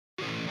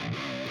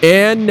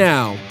And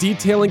now,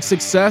 Detailing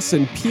Success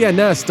and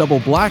PNS Double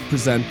Black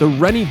present the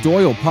Renny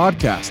Doyle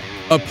podcast,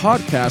 a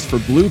podcast for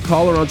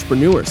blue-collar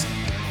entrepreneurs.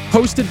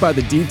 Hosted by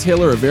the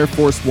detailer of Air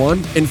Force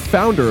One and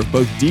founder of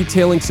both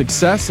Detailing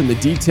Success and the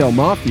Detail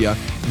Mafia,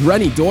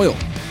 Renny Doyle.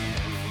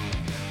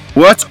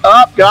 What's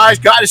up, guys?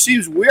 God, it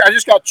seems weird. I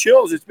just got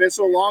chills. It's been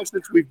so long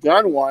since we've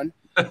done one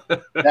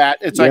that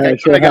it's like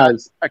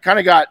I kind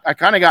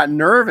of got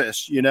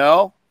nervous. You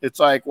know, it's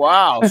like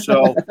wow.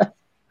 So,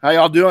 how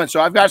y'all doing?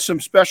 So, I've got some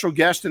special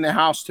guests in the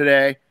house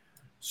today.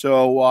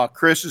 So,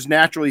 Chris is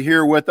naturally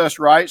here with us,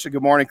 right? So,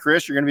 good morning,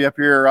 Chris. You're going to be up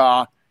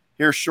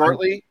here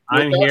shortly.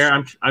 I'm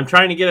here. I'm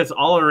trying to get us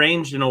all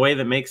arranged in a way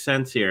that makes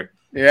sense here.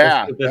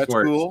 Yeah, that's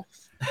cool.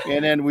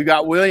 And then we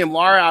got William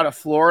Lara out of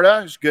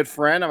Florida. He's a good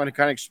friend. I'm going to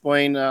kind of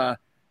explain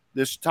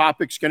this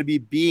topic's going to be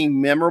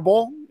being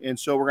memorable. And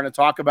so we're going to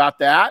talk about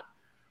that.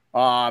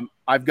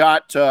 I've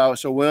got,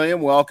 so William,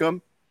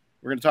 welcome.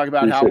 We're going to talk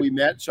about how we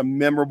met, some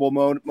memorable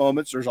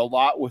moments. There's a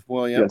lot with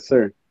William. Yes,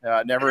 sir.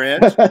 Never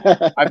ends.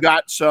 I've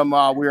got some,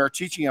 we are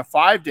teaching a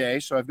 5-day.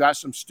 So I've got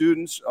some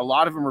students. A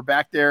lot of them are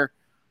back there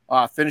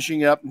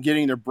finishing up and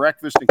getting their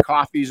breakfast and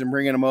coffees and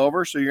bringing them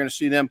over. So you're going to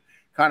see them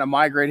kind of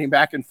migrating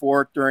back and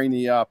forth during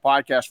the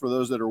podcast for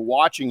those that are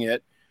watching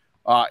it.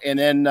 And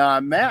then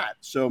Matt.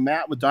 So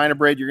Matt with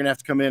Dynabraid, you're going to have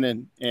to come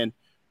in and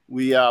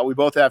we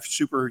both have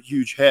super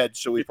huge heads,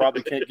 so we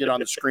probably can't get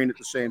on the screen at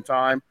the same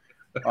time.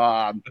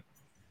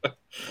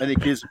 I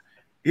think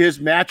his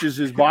matches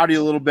his body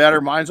a little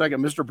better. Mine's like a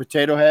Mr.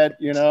 Potato Head,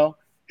 you know,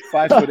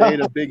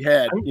 5'8", a big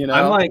head, you know.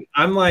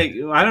 I'm like,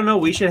 I don't know.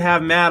 We should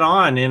have Matt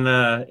on and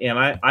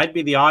I'd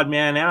be the odd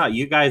man out.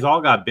 You guys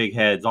all got big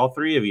heads, all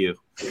three of you.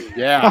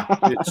 Yeah,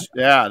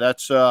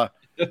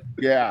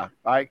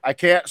 I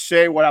can't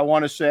say what I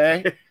want to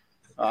say.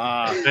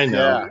 I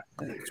know.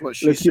 Yeah, that's what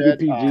she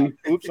said.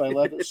 Oops, I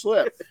let it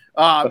slip.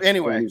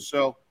 Anyway,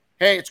 so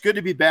hey, it's good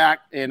to be back,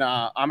 and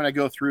I'm going to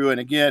go through.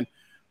 And again,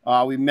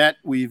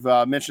 we've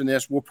mentioned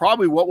this. What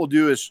we'll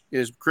do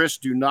is Chris,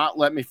 do not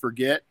let me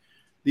forget.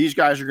 These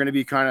guys are going to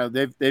be kind of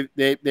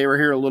they were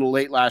here a little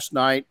late last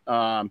night,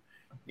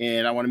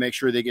 and I want to make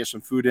sure they get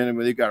some food in them.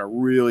 They've got a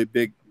really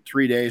big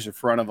 3 days in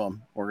front of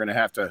them. We're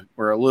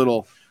a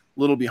little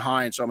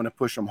behind, so I'm going to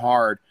push them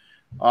hard.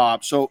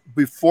 So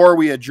before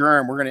we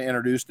adjourn, we're going to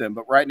introduce them.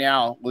 But right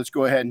now, let's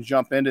go ahead and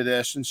jump into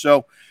this. And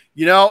so,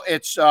 you know,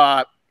 it's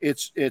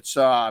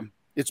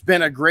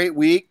been a great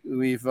week.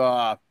 We've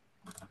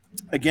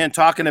again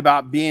talking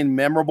about being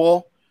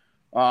memorable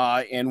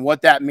and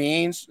what that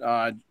means.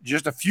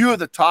 Just a few of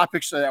the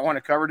topics that I want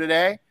to cover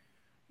today,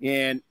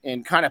 and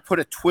kind of put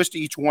a twist to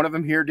each one of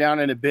them here down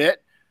in a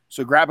bit.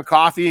 So grab a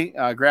coffee,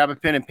 grab a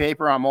pen and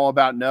paper. I'm all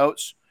about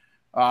notes.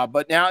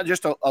 But now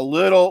just a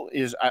little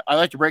is I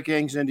like to break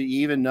things into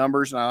even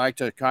numbers, and I like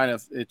to kind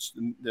of it's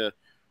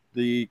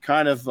the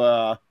kind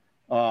of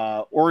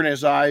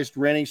organized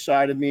Renny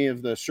side of me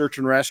of the search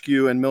and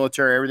rescue and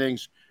military.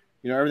 Everything's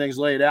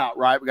laid out,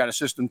 right? We got a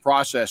system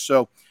process.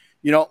 So,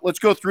 you know, let's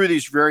go through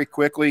these very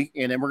quickly,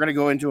 and then we're going to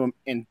go into them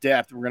in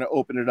depth. We're going to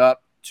open it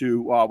up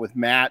to with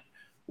Matt,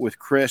 with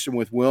Chris, and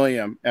with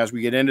William as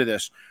we get into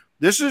this.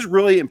 This is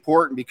really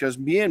important because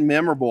being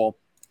memorable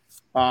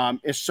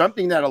is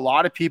something that a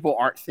lot of people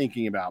aren't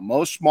thinking about.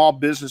 Most small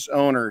business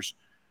owners,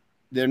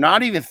 they're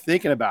not even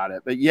thinking about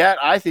it. But yet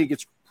I think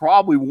it's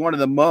probably one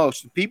of the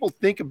most. People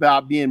think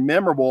about being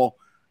memorable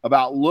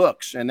about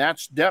looks, and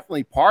that's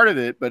definitely part of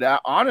it.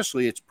 But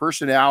honestly, it's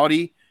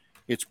personality,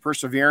 it's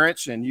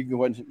perseverance, and you can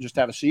go ahead and just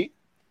have a seat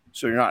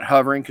so you're not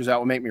hovering because that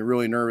will make me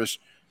really nervous.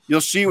 You'll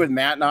see with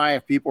Matt and I,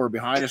 if people are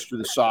behind us to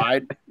the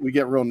side, we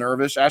get real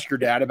nervous. Ask your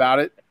dad about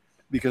it.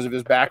 Because of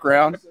his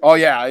background. Oh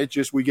yeah. It's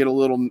just, we get a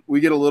little,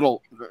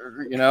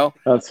 you know,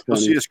 you'll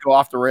see us go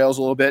off the rails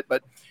a little bit,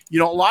 but you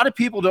know, a lot of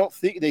people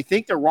they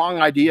think the wrong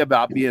idea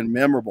about being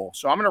memorable.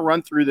 So I'm going to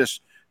run through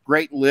this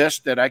great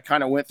list that I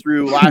kind of went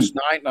through last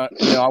night.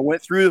 And I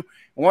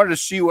wanted to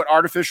see what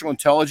artificial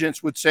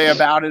intelligence would say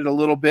about it a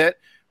little bit.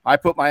 I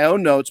put my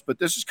own notes, but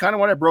this is kind of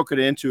what I broke it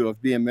into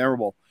of being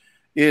memorable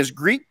is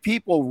greet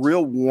people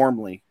real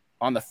warmly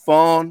on the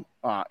phone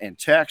and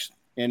text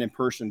and in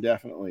person.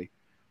 Definitely.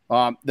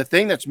 The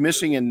thing that's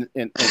missing in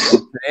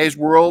today's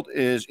world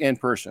is in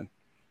person.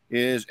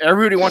 Is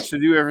everybody wants to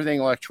do everything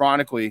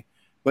electronically,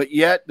 but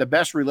yet the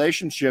best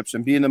relationships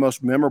and being the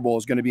most memorable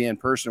is going to be in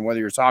person,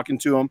 whether you're talking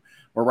to them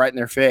or right in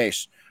their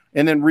face.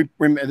 And then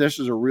this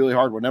is a really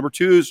hard one. Number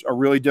 2 is a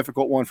really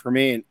difficult one for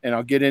me, and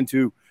I'll get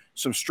into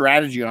some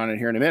strategy on it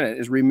here in a minute,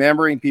 is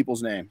remembering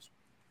people's names.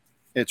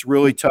 It's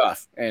really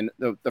tough. And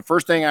the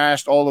first thing I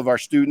asked all of our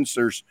students,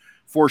 there's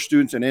 4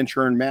 students and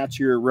intern. Matt's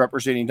here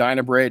representing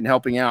Dynabraid and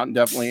helping out and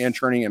definitely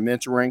interning and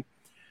mentoring.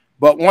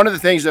 But one of the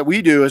things that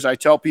we do is I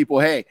tell people,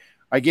 hey,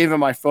 I gave him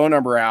my phone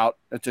number out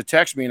to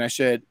text me. And I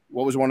said,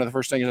 what was one of the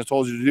first things I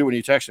told you to do when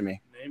you texted me?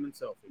 Name and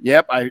selfie.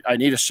 Yep. I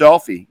need a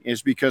selfie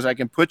is because I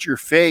can put your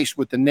face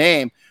with the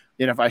name.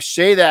 And if I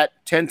say that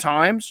 10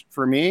 times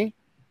for me,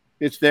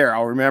 it's there.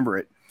 I'll remember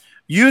it.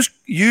 Use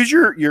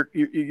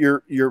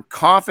your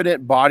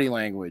confident body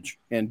language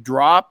and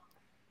drop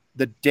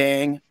the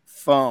dang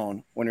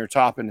phone when you're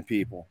talking to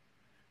people.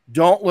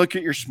 Don't look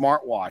at your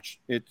smartwatch.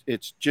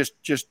 It's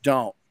just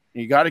don't.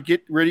 You got to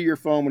get rid of your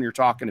phone when you're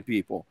talking to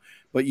people,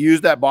 but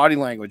use that body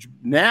language.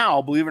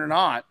 Now, believe it or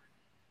not,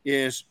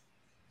 is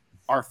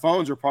our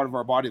phones are part of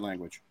our body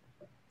language.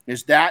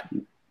 Is that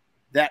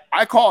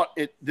I call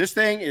it, this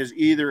thing is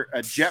either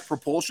a jet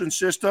propulsion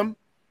system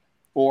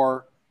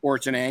or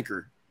it's an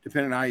anchor,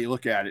 depending on how you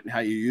look at it and how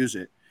you use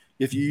it.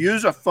 If you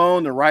use a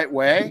phone the right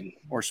way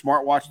or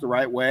smartwatch the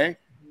right way,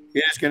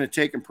 it is going to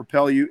take and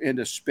propel you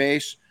into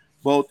space,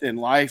 both in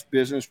life,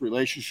 business,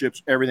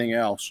 relationships, everything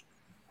else.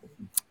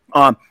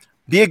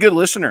 Be a good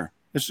listener.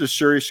 This is a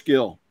serious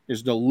skill,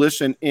 is to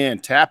listen in,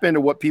 tap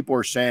into what people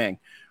are saying.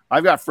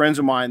 I've got friends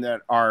of mine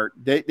that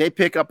they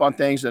pick up on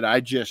things that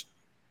I just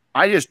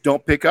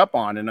don't pick up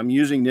on, and I'm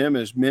using them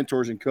as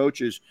mentors and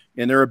coaches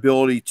in their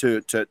ability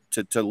to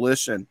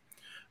listen.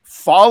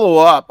 Follow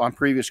up on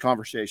previous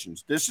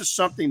conversations. This is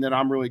something that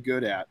I'm really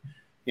good at,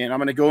 and I'm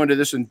going to go into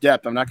this in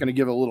depth. I'm not going to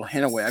give a little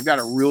hint away. I've got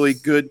a really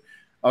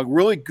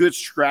good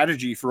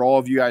strategy for all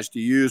of you guys to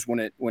use when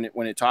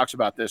it talks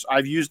about this.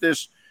 I've used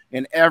this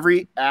in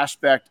every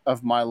aspect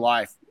of my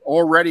life.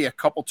 Already a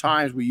couple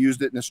times we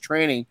used it in this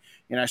training,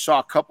 and I saw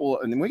a couple,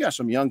 and then we got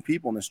some young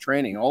people in this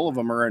training. All of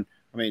them are in,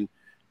 I mean,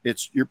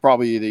 you're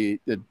probably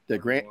the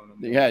great,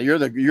 yeah, you're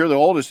the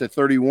oldest at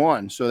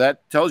 31. So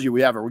that tells you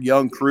we have a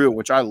young crew,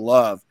 which I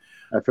love.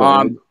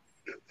 Find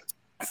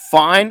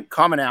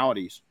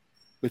commonalities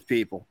with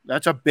people.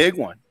 That's a big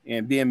one,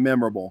 and being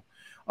memorable.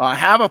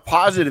 Have a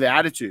positive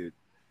attitude.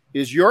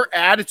 Is your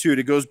attitude,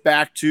 it goes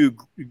back to,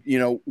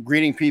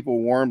 greeting people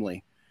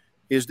warmly,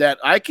 is that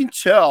I can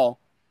tell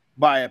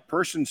by a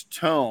person's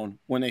tone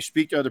when they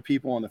speak to other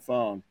people on the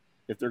phone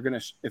if they're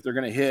going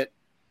to hit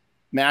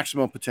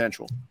maximum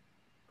potential.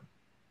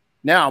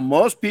 Now,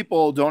 most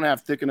people don't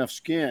have thick enough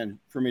skin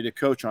for me to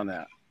coach on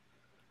that.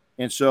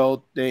 And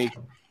so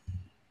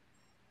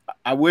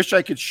I wish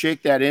I could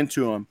shake that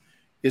into them,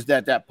 is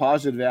that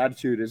positive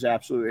attitude is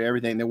absolutely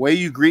everything. The way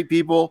you greet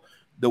people,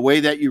 the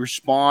way that you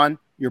respond,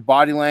 your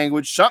body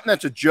language, something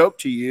that's a joke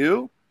to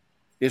you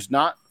is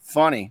not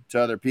funny to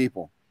other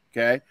people.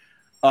 Okay.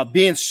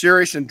 Being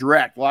serious and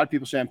direct. A lot of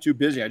people say, I'm too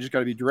busy, I just got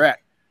to be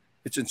direct.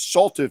 It's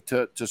insultive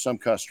to some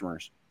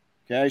customers.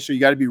 Okay. So you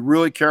got to be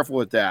really careful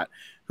with that.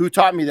 Who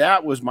taught me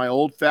that was my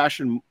old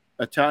fashioned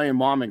Italian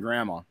mom and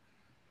grandma,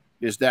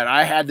 is that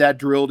I had that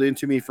drilled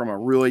into me from a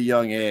really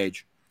young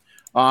age.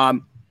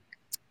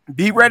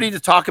 Be ready to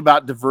talk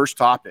about diverse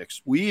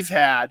topics. We've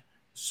had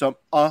some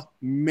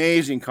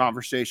amazing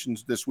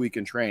conversations this week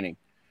in training.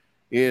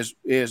 Is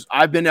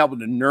I've been able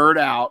to nerd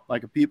out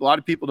like a lot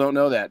of people don't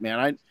know that,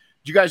 man.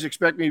 Do you guys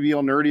expect me to be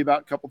all nerdy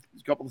about a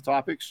couple of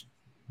topics?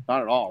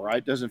 Not at all,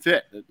 right? Doesn't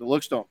fit. The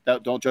looks don't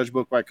judge a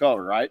book by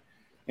color, right?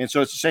 And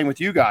so it's the same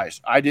with you guys.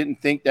 I didn't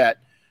think that,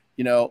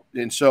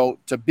 and so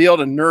to be able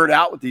to nerd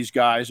out with these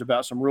guys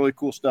about some really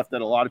cool stuff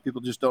that a lot of people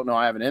just don't know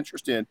I have an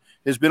interest in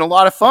has been a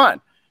lot of fun.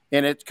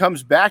 And it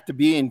comes back to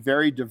being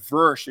very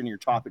diverse in your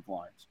topic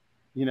lines,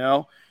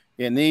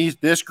 and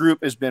this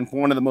group has been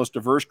one of the most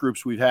diverse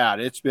groups we've had.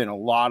 It's been a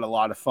lot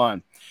of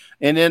fun.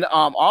 And then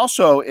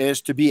also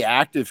is to be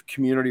active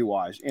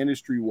community-wise,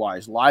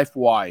 industry-wise,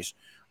 life-wise,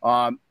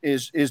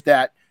 is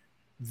that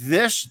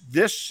this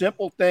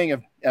simple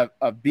thing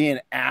of being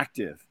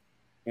active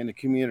in the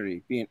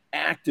community, being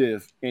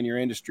active in your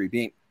industry,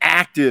 being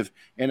active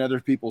in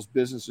other people's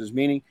businesses,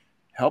 meaning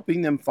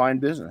helping them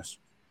find business.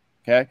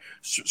 Okay.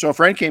 So a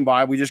friend came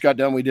by, we just got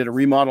done. We did a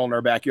remodel in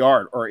our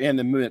backyard, or in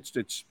the midst.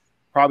 It's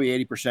probably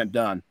 80%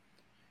 done.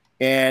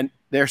 And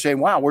they're saying,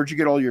 wow, where'd you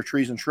get all your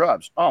trees and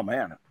shrubs? Oh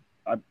man,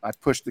 I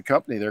pushed the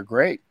company. They're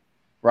great.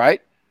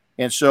 Right.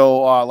 And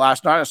so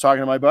last night I was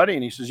talking to my buddy,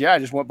 and he says, yeah, I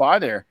just went by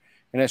there.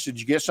 And I said,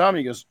 did you get some?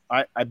 He goes,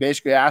 I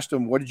basically asked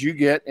him, what did you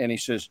get? And he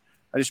says,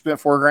 I just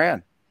spent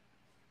 $4,000.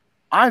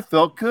 I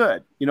felt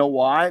good. You know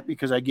why?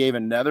 Because I gave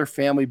another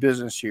family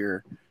business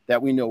here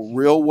that we know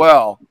real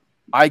well.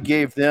 I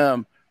gave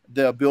them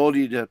the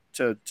ability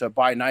to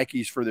buy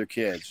Nikes for their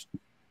kids,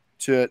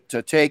 to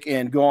take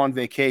and go on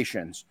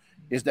vacations.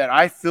 Is that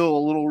I feel a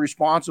little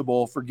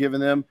responsible for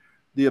giving them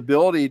the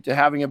ability to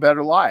having a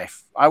better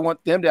life. I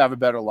want them to have a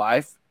better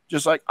life,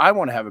 just like I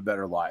want to have a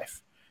better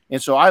life.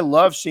 And so I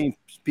love seeing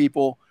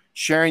people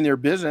sharing their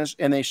business,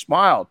 and they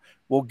smiled.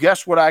 Well,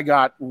 guess what I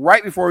got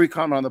right before we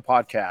come on the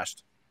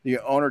podcast? The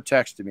owner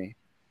texted me,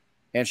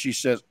 and she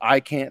says, I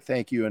can't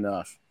thank you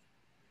enough.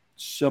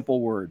 Simple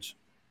words.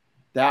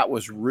 That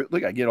was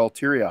look, I get all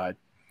teary-eyed.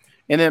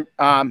 And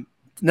then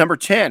number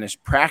 10 is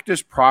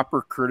practice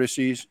proper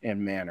courtesies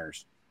and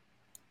manners.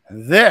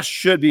 This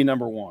should be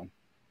number 1,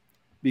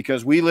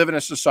 because we live in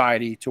a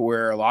society to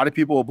where a lot of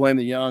people will blame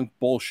the young.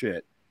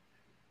 Bullshit.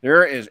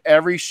 There is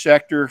every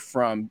sector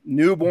from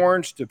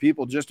newborns to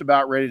people just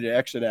about ready to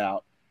exit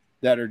out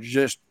that are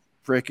just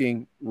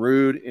freaking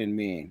rude and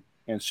mean.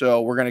 And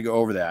so we're going to go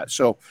over that.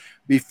 So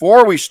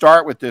before we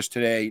start with this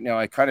today,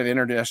 I kind of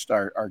introduced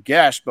our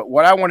guest, but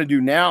what I want to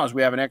do now is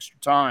we have an extra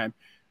time.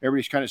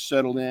 Everybody's kind of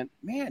settled in.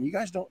 Man, you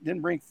guys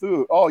didn't bring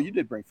food. Oh, you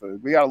did bring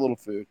food. We got a little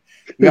food.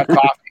 We got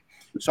coffee.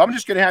 So I'm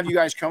just going to have you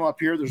guys come up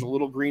here. There's a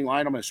little green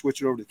light. I'm going to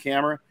switch it over to the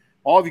camera.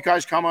 all of you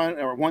guys come on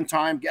at one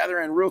time,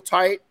 gather in real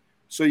tight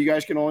so you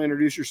guys can all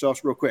introduce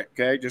yourselves real quick,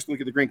 okay? Just look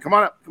at the green. Come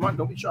on up. Come on.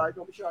 Don't be shy.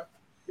 Don't be shy.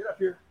 Get up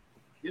here.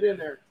 Get in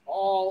there.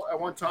 All at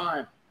one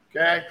time,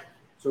 okay?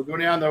 So go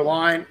down the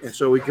line, and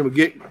so we can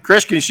get –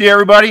 Chris, can you see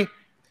everybody?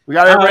 We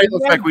got everybody.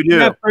 Looks like we do.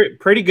 Yeah,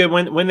 pretty good.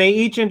 When they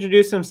each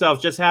introduce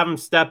themselves, just have them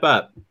step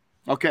up.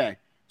 Okay.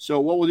 So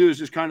what we'll do is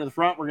just kind of the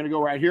front. We're going to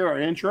go right here. Our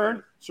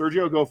intern,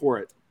 Sergio, go for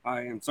it.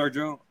 I am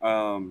Sergio.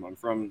 I'm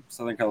from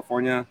Southern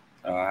California.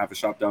 I have a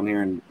shop down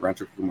here in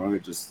Rancho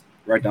Cucamonga, just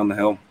right down the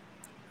hill.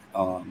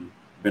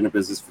 Been in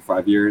business for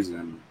 5 years,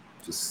 and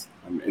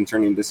I'm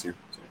interning this year.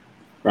 So.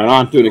 Right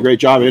on. Doing a great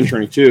job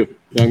interning too.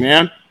 Young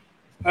man.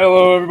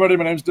 Hello, everybody.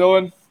 My name's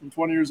Dylan. I'm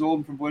 20 years old.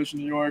 I'm from Glacier,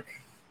 New York.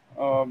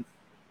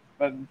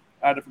 Been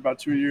at it for about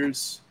 2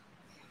 years.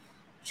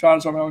 Trying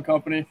to start my own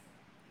company.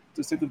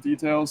 Just take the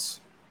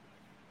details.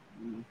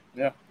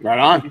 Yeah. Right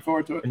on. Looking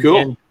forward to it.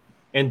 Cool.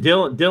 And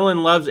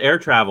Dylan loves air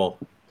travel.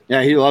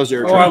 Yeah, he loves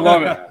air Oh, travel. I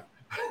love it.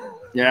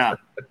 Yeah.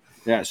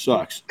 Yeah, it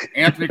sucks.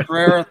 Anthony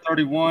Carrera,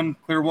 31,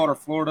 Clearwater,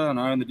 Florida, and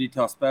I am the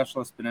detail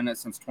specialist. Been in it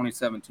since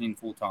 2017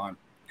 full time.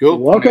 Cool.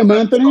 Welcome,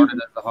 Anthony. Started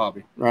as a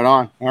hobby. Right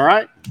on. All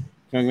right.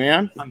 Young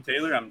man. I'm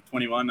Taylor. I'm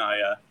 21.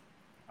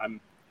 I'm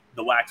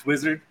the wax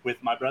wizard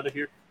with my brother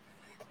here,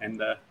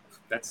 and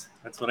that's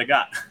what I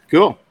got.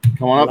 Cool.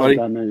 Come on up, buddy.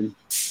 Man.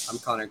 I'm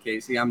Connor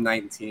Casey. I'm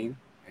 19,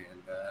 and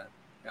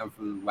I'm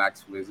from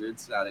Wax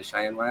Wizards out of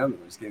Cheyenne, Wyoming.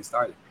 We're just getting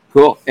started.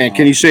 Cool. And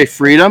can you say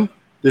freedom?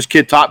 This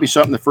kid taught me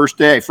something the first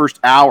day, first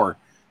hour.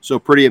 So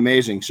pretty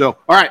amazing. So,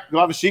 all right, go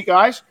have a seat,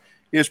 guys.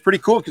 It's pretty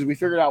cool because we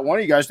figured out one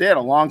of you guys, they had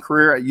a long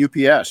career at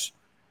UPS.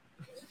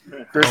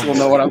 Chris will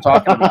know what I'm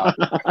talking about.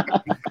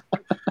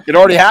 It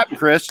already happened,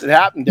 Chris. It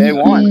happened day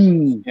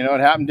one. It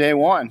happened day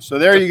one. So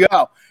there you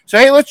go. So,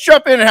 hey, let's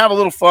jump in and have a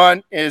little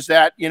fun. Is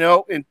that,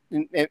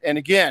 and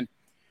again,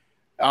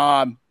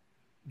 I'm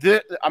going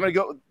to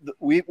go.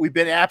 We've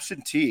been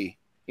absentee.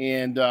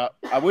 And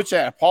I would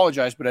say I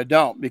apologize, but I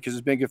don't because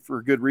it's been good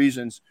for good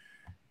reasons.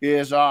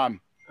 This is going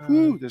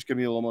to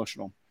be a little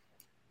emotional.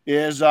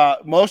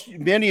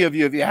 Many of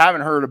you, if you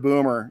haven't heard of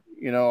Boomer,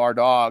 our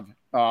dog,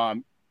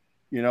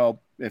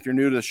 if you're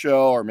new to the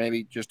show or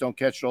maybe just don't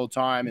catch it all the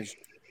time, is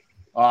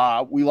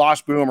we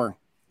lost Boomer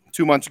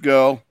 2 months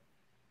ago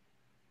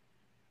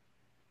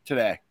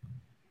today,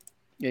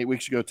 8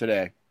 weeks ago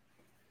today.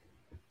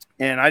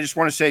 And I just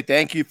want to say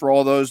thank you for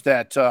all those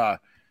that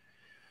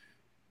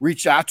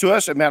reached out to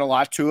us. It meant a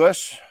lot to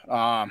us.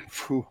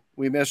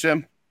 We miss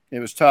him. It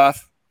was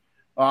tough.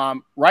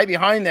 Right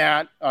behind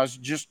that, I was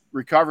just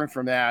recovering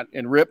from that,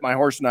 and Rip, my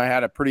horse, and I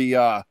had a pretty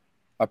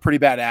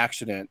bad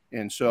accident,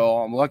 and so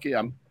I'm lucky.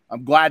 I'm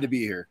glad to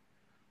be here.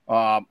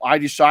 I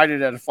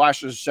decided at a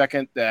flash of a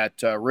second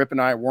that Rip and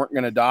I weren't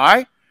going to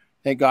die.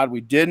 Thank God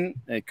we didn't.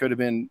 It could have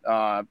been,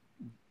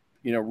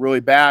 really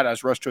bad. I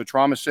was rushed to a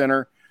trauma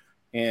center.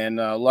 And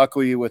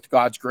luckily, with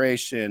God's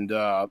grace and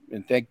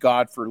thank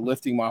God for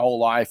lifting my whole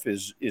life,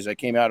 is I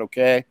came out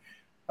okay.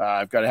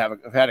 I've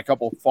had a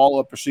couple of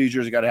follow-up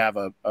procedures. I got to have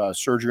a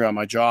surgery on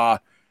my jaw,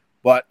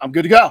 but I'm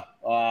good to go.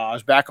 I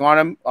was back on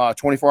him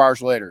 24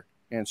 hours later,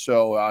 and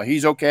so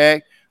he's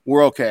okay.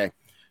 We're okay.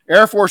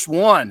 Air Force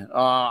One.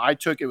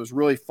 It was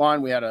really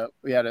fun. It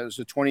was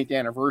the 20th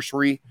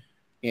anniversary,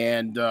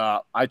 and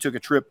I took a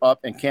trip up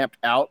and camped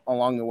out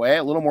along the way.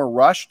 A little more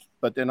rushed,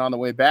 but then on the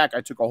way back,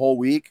 I took a whole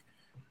week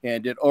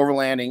and did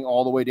overlanding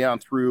all the way down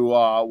through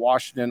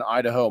Washington,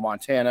 Idaho,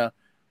 Montana,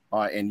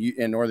 and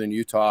northern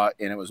Utah,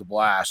 and it was a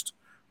blast.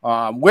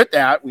 With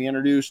that, we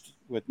introduced,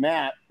 with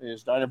Matt,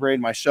 is Dinah Braid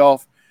and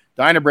myself.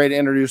 Dinah Braid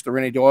introduced the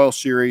Renny Doyle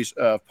series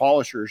of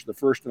polishers, the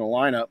first in the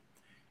lineup,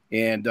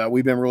 and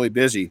we've been really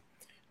busy.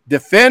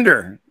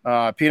 Defender,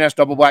 P&S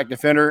Double Black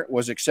Defender,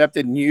 was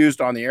accepted and used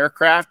on the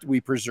aircraft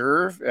we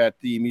preserve at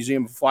the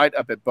Museum of Flight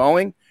up at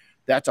Boeing.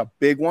 That's a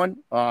big one.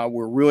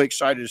 We're really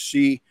excited to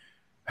see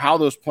how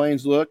those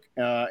planes look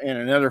in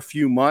another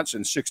few months,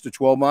 in 6 to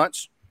 12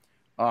 months.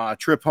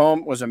 Trip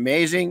home was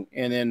amazing.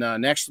 And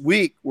then next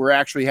week, we're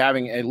actually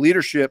having a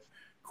leadership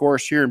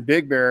course here in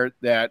Big Bear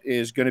that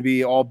is going to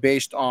be all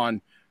based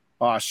on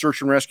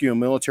search and rescue and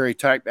military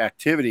type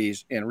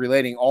activities and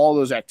relating all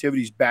those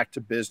activities back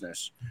to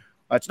business.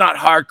 It's not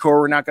hardcore.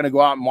 We're not going to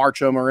go out and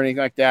march them or anything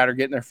like that or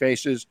get in their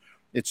faces.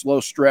 It's low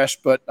stress,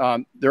 but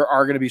there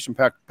are going to be some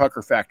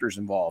pucker factors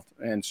involved.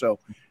 And so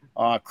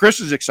Chris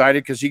is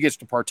excited because he gets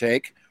to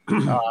partake.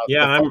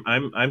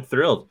 I'm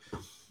thrilled.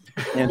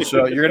 And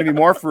so you're going to be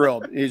more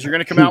thrilled. You're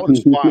going to come out with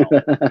a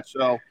smile.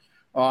 So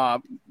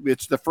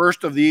it's the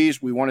first of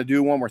these. We want to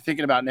do one. We're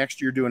thinking about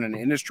next year doing an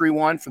industry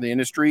one for the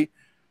industry.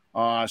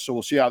 So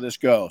we'll see how this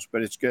goes.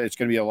 But it's going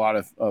to be a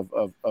lot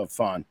of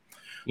fun.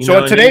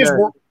 So in today's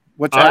work,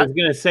 what's that? I was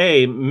going to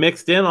say,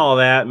 mixed in all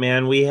that,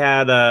 man, we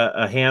had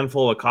a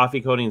handful of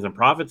Coffee Coatings and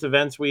Profits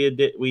events we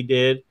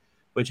did,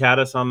 which had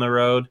us on the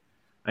road.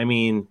 I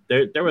mean,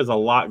 there was a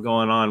lot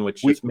going on,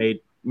 which just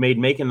made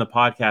making the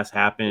podcast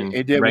happen.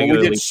 It did. Well,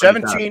 we did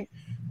 17.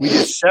 We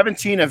did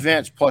 17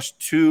 events plus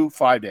 2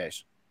 5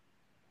 days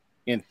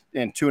in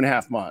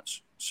 2.5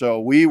 months. So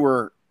we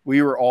were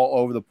all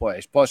over the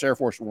place. Plus Air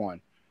Force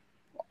One.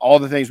 all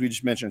the things we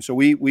just mentioned. So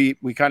we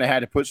kind of had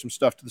to put some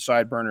stuff to the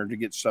side burner to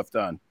get stuff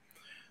done.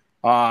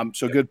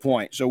 So good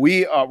point. So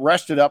we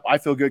rested up. I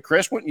feel good.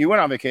 Chris, you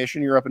went on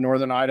vacation. You're up in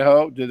northern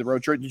Idaho, did the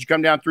road trip. Did you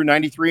come down through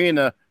 93 in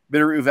the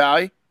Bitterroot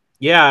Valley?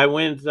 Yeah, I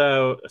went,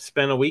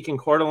 spent a week in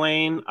Coeur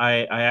d'Alene.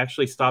 I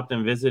actually stopped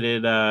and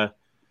visited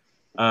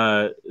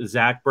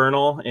Zach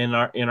Bernal in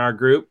our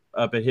group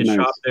up at his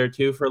shop there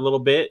too for a little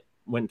bit.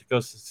 Went to go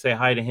say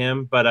hi to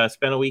him, but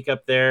spent a week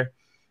up there,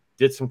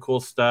 did some cool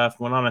stuff.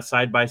 Went on a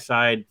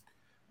side-by-side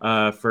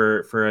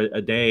for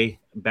a day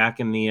back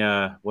in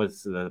the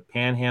was the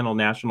Panhandle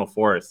National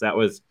Forest. That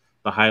was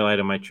the highlight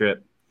of my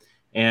trip.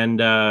 And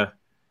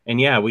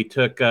yeah, we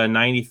took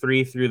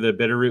 93 through the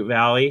Bitterroot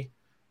Valley.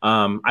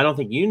 I don't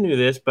think you knew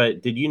this,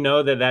 but did you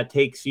know that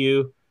takes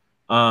you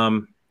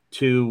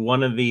to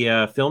one of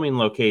the filming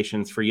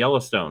locations for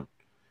Yellowstone?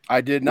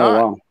 I did not.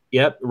 Oh, wow.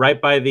 Yep, right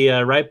by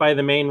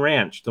the main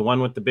ranch, the one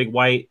with the big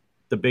white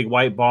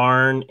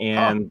barn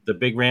and the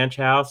big ranch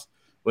house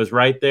was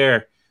right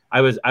there. I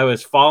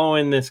was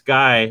following this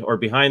guy or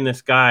behind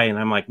this guy, and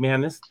I'm like,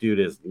 man, this dude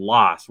is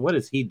lost. What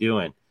is he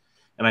doing?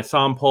 And I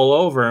saw him pull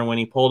over, and when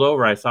he pulled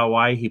over, I saw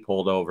why he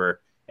pulled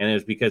over, and it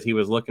was because he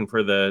was looking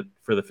for the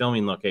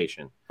filming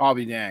location. I'll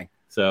be dang.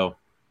 So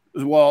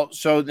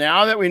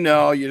now that we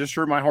know, you just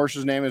heard my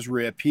horse's name is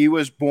Rip. He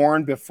was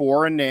born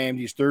before and named.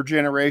 He's third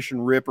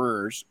generation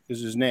Rippers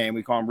is his name.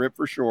 We call him Rip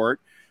for short.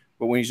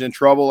 But when he's in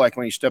trouble, like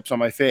when he steps on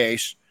my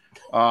face,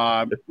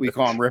 we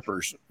call him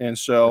Rippers. And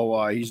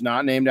so he's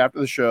not named after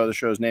the show. The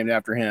show is named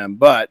after him.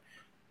 But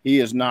he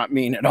is not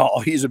mean at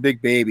all. He's a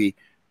big baby.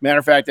 Matter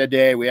of fact, that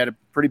day we had a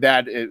pretty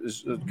bad, it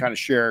was kind of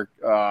share,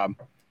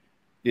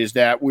 is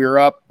that we were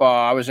up.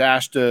 I was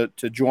asked to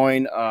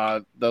join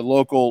the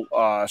local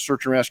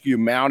search and rescue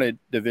mounted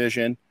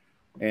division.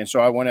 And so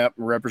I went up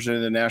and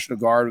represented the National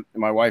Guard.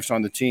 My wife's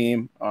on the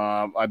team.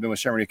 I've been with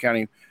San Bernardino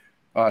County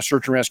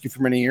search and rescue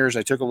for many years.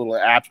 I took a little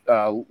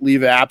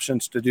leave of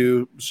absence to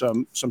do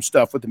some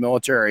stuff with the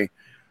military.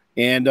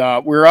 And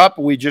we're up.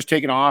 We just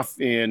taken off,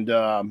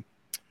 and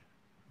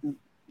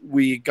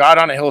we got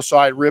on a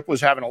hillside. Rip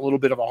was having a little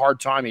bit of a hard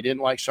time. He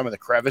didn't like some of the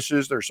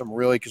crevices. There's some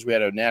really, because we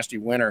had a nasty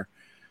winter.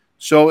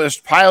 So it's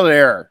pilot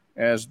error.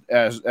 As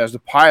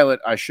the pilot,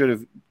 I should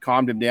have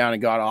calmed him down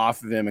and got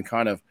off of him and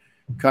kind of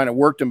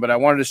worked him. But I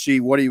wanted to see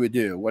what he would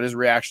do, what his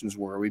reactions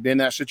were. We've been in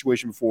that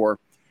situation before.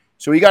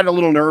 So he got a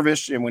little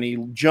nervous, and when he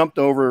jumped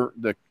over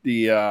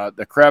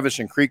the crevice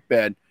and creek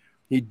bed,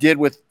 he did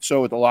with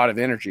a lot of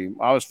energy.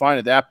 I was fine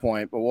at that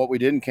point, but what we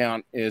didn't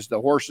count is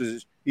the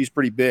horses. He's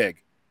pretty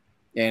big,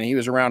 and he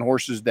was around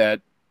horses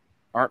that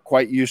aren't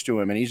quite used to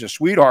him. And he's a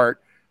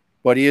sweetheart,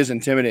 but he is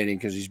intimidating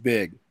because he's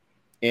big.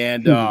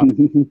 And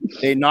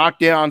they knocked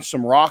down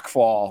some rock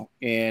fall,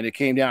 and it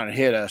came down and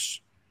hit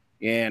us.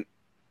 And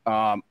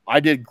I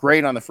did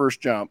great on the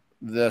first jump.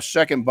 The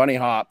second bunny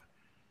hop,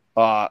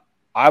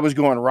 I was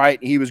going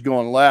right, he was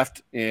going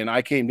left, and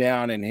I came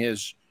down, and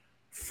his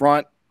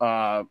front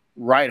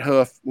right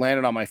hoof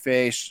landed on my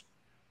face,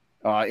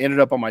 ended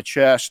up on my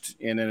chest,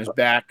 and then his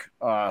back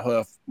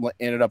hoof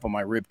ended up on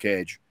my rib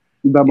cage.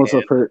 That must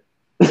have hurt.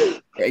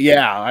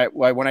 Yeah,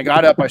 when I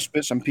got up, I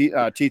spit some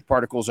teeth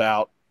particles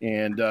out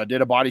and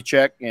did a body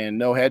check, and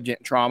no head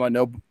trauma.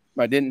 No,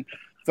 I didn't.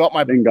 Felt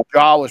my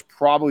jaw was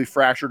probably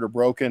fractured or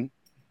broken.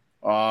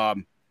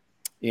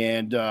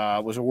 And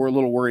was a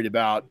little worried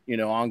about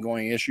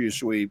ongoing issues.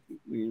 So we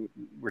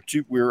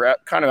were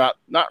kind of out,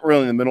 not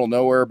really in the middle of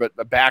nowhere,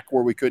 but back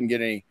where we couldn't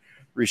get any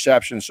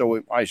reception.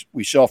 So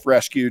we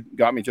self-rescued,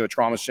 got me to a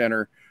trauma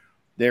center.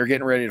 They were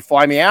getting ready to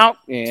fly me out,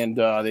 and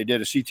they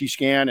did a CT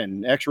scan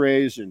and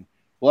X-rays and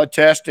blood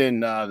test.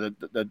 And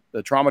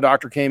the trauma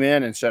doctor came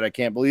in and said, "I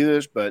can't believe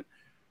this, but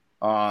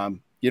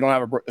you don't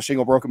have a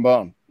single broken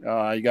bone.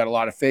 You got a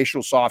lot of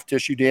facial soft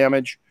tissue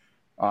damage."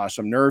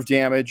 Some nerve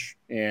damage,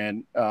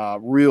 and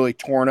really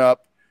torn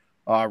up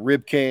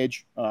rib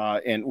cage.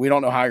 And we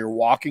don't know how you're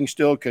walking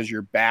still because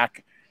your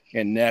back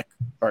and neck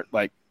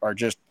are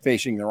just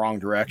facing the wrong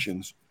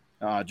directions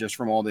just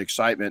from all the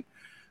excitement.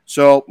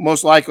 So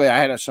most likely I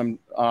had some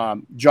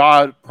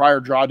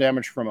prior jaw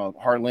damage from a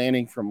hard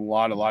landing from a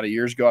lot of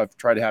years ago. I've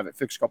tried to have it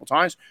fixed a couple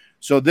times.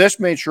 So this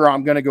made sure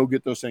I'm going to go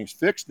get those things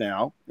fixed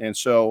now. And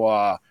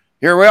so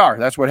here we are.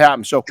 That's what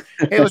happened. So,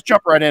 hey, let's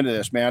jump right into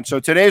this, man. So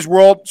today's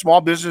world,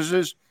 small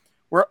businesses,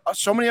 where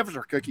so many of us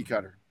are cookie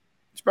cutter,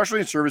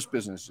 especially in service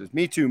businesses.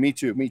 Me too.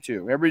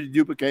 Everybody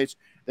duplicates.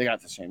 They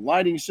got the same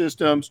lighting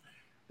systems.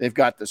 They've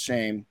got the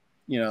same,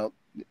 the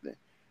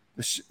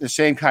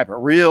same type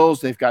of reels.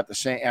 They've got the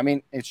same. I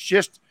mean, it's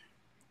just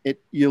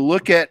you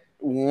look at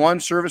one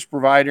service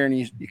provider and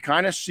you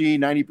kind of see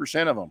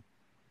 90% of them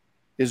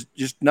is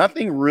just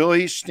nothing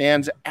really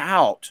stands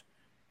out.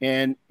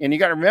 And you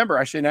got to remember,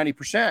 I say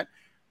 90%.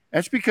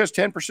 That's because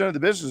 10% of the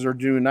businesses are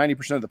doing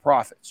 90% of the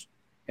profits.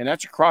 And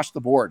that's across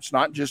the board. It's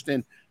not just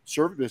in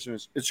service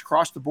business. It's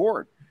across the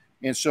board.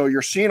 And so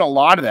you're seeing a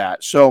lot of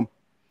that. So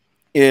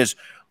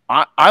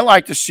I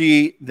like to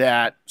see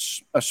that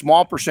a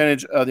small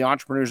percentage of the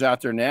entrepreneurs out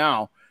there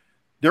now,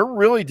 they're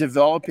really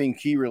developing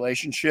key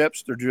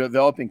relationships. They're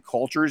developing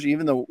cultures.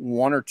 Even the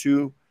 1 or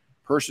 2%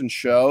 person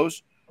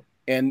shows,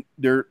 and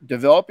they're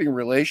developing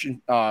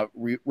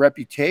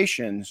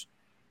reputations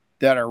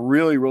that are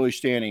really, really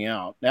standing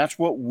out. That's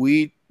what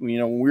we,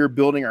 when we were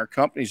building our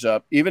companies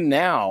up, even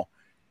now,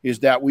 is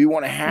that we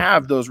want to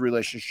have those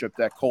relationships,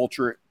 that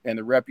culture, and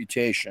the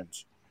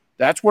reputations.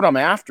 That's what I'm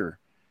after.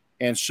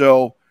 And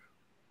so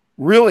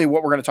really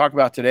what we're going to talk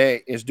about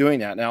today is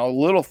doing that. Now, a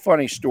little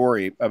funny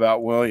story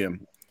about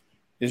William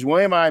is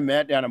William and I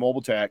met down at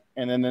Mobile Tech,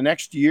 and then the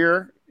next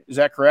year, is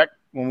that correct,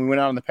 when we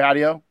went out on the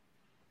patio?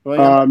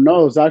 William?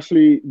 No, it was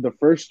actually the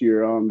first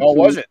year.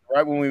 Was it?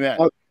 Right when we met?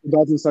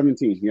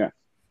 2017, yeah.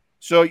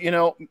 So,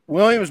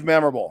 William's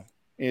memorable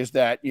is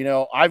that,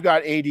 I've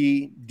got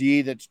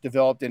ADD that's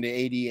developed into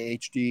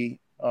ADHD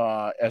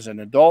as an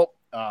adult.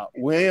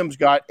 William's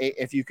got,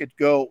 if you could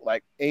go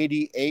like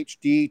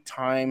ADHD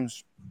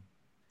times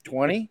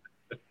 20,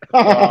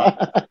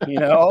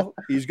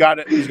 he's got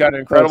an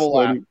incredible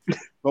laugh.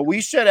 But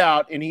we set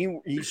out, and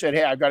he said,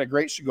 "Hey, I've got a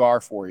great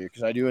cigar for you,"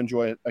 because I do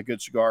enjoy a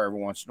good cigar every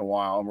once in a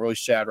while. I'm really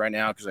sad right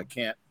now because I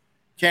can't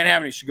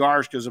have any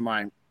cigars because of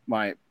my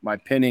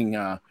pending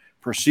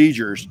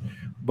procedures.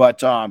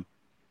 But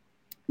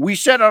we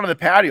sat out on the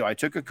patio. I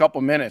took a couple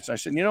minutes. I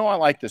said, I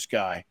like this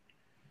guy,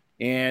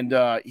 and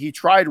he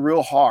tried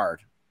real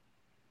hard.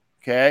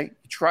 Okay,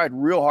 he tried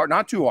real hard,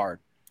 not too hard.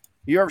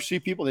 You ever see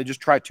people they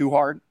just try too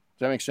hard? Does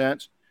that make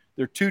sense?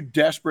 They're too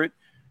desperate.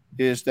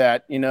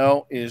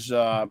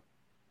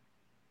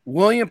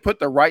 William put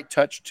the right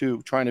touch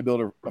to trying to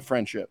build a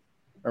friendship,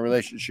 a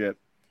relationship.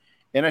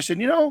 And I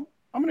said, I'm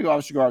going to go have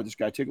a cigar with this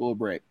guy, take a little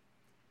break.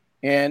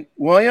 And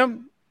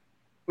William,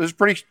 it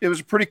was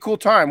a pretty cool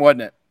time,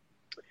 wasn't it?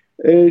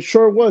 It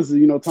sure was.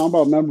 Talking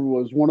about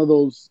memorable was one of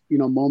those,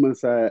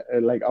 moments that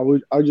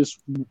I just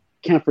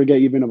can't forget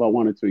even if I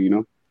wanted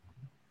to,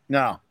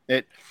 No,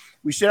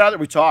 we sat out there,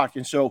 we talked.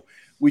 And so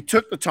we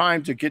took the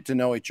time to get to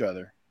know each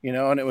other,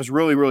 and it was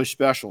really, really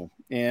special.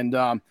 And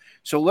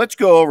so let's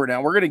go over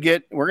now. We're gonna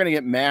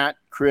get Matt,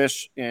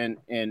 Chris, and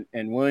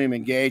William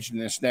engaged in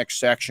this next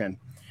section.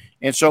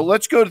 And so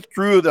let's go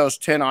through those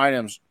 10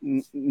 items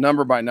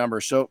number by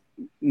number. So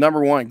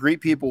number one,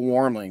 greet people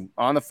warmly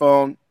on the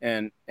phone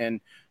and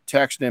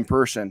text in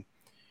person.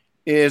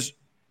 I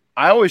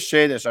always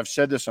say this. I've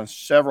said this on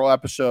several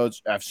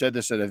episodes. I've said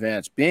this at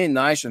events. Being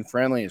nice and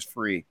friendly is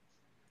free.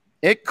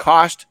 It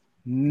costs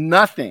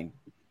nothing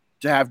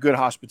to have good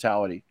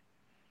hospitality.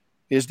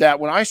 Is that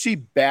when I see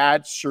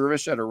bad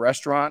service at a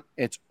restaurant,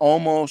 it's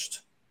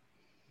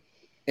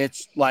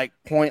like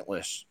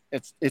pointless.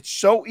 It's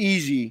so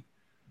easy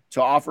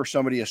to offer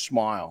somebody a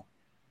smile.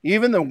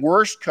 Even the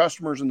worst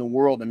customers in the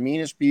world, the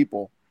meanest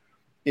people,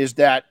 is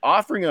that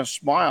offering a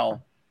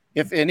smile,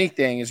 if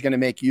anything, is going to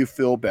make you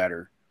feel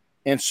better.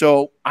 And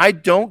so I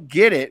don't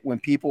get it when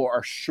people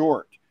are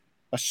short,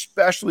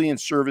 especially in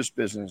service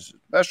business,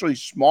 especially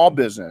small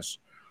business.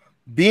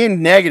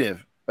 Being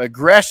negative,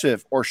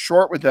 aggressive, or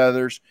short with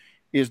others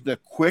is the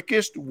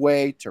quickest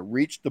way to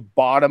reach the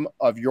bottom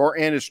of your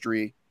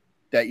industry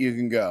that you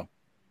can go.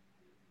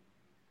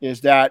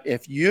 Is that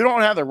if you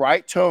don't have the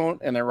right tone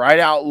and the right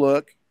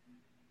outlook,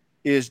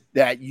 is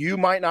that you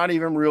might not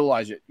even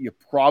realize it. You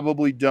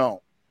probably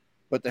don't.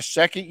 But the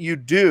second you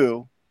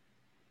do,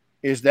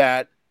 is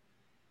that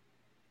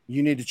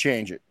you need to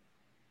change it.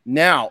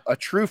 Now, a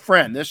true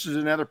friend, this is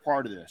another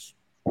part of this.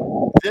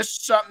 This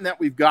is something that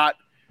we've got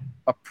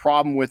a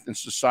problem with in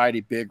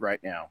society big right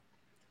now.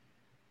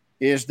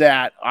 Is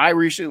that I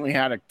recently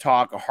had a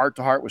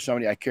heart-to-heart with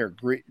somebody I care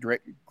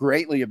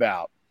greatly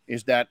about,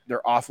 is that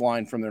they're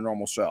offline from their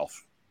normal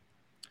self.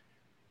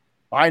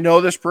 I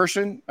know this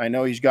person. I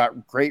know he's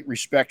got great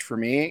respect for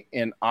me,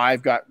 and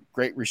I've got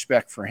great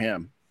respect for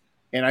him.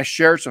 And I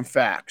shared some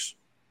facts,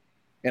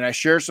 and I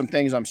shared some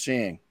things I'm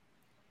seeing.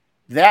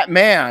 That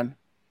man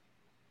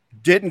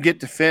didn't get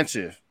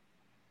defensive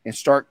and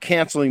start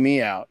canceling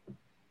me out.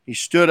 He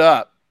stood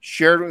up,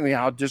 shared with me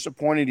how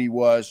disappointed he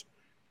was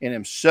in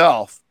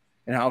himself,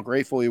 and how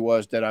grateful he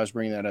was that I was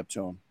bringing that up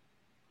to him.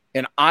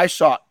 And I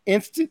saw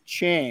instant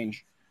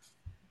change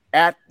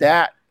at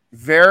that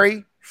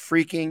very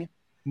freaking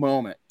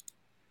moment.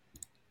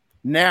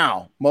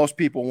 Now, most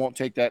people won't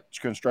take that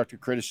constructive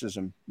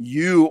criticism.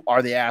 You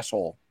are the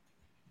asshole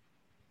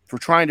for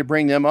trying to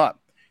bring them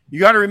up. You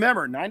got to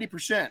remember,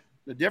 90%,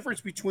 the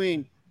difference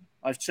between,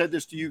 I've said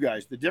this to you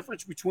guys, the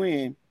difference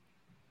between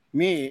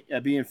me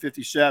at being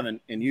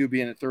 57 and you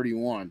being at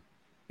 31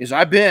 is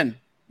I've been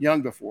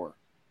young before.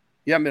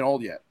 You haven't been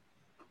old yet.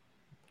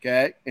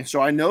 Okay. And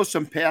so I know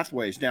some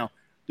pathways. Now,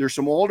 there's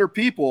some older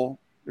people,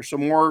 there's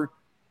some more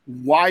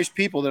wise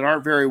people that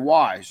aren't very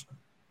wise.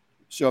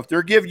 So if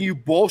they're giving you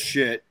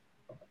bullshit,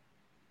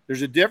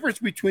 there's a difference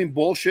between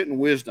bullshit and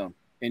wisdom.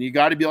 And you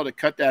got to be able to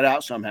cut that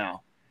out somehow.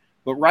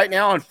 But right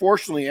now,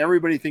 unfortunately,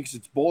 everybody thinks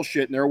it's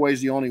bullshit and their way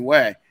is the only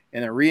way.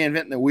 And they're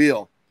reinventing the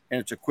wheel. And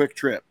it's a quick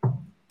trip.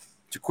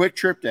 It's a quick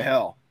trip to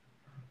hell.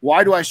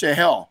 Why do I say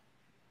hell?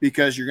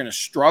 Because you're going to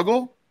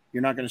struggle.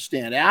 You're not going to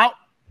stand out.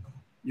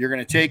 You're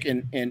going to take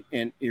and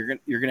you're going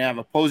to have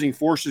opposing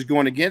forces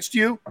going against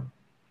you,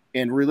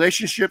 and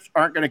relationships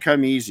aren't going to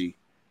come easy.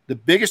 The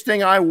biggest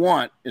thing I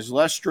want is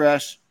less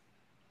stress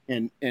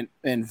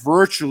and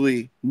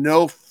virtually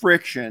no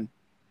friction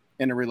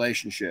in a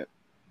relationship.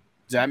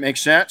 Does that make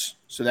sense?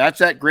 So that's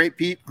that great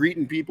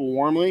greeting people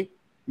warmly.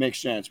 Makes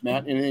sense.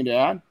 Matt, anything to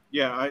add?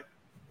 Yeah,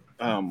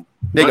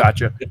 They got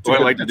you.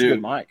 What I like to do,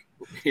 Mike.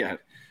 yeah,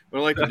 what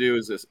I like to do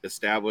is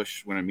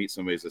establish when I meet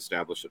somebody is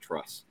establish a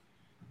trust.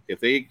 If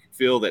they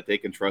feel that they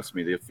can trust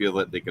me, they feel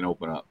that they can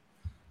open up.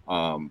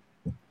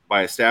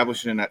 By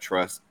establishing that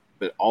trust,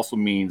 but also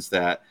means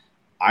that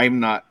I'm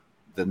not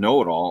the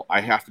know-it-all.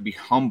 I have to be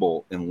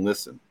humble and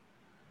listen.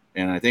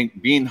 And I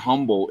think being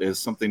humble is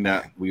something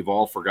that we've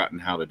all forgotten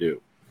how to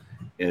do.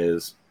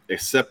 Is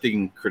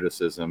accepting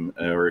criticism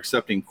or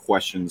accepting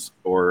questions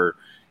or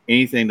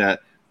anything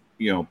that,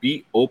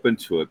 be open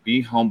to it,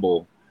 be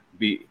humble,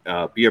 be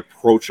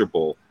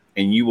approachable,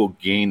 and you will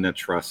gain the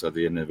trust of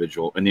the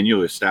individual. And then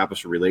you'll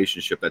establish a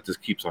relationship that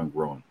just keeps on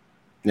growing.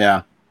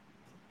 Yeah.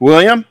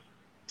 William?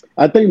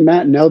 I think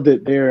Matt nailed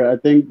it there. I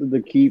think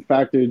the key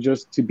factor is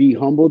just to be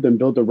humbled and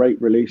build the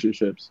right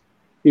relationships.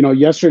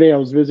 Yesterday I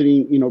was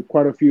visiting,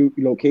 quite a few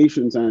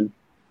locations, and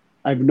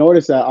I've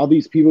noticed that all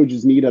these people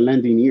just need a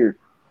lending ear.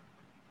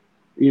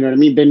 You know what I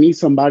mean? They need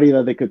somebody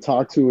that they could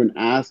talk to and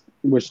ask,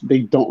 which they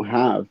don't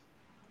have.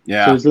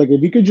 Yeah. So it's like,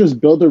 if you could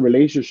just build a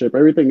relationship,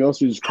 everything else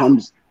just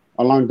comes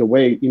along the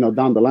way,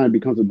 down the line, it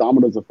becomes a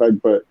dominoes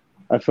effect. But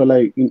I feel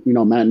like,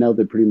 Matt nailed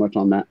it pretty much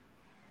on that.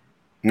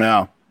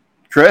 No.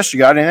 Chris, you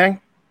got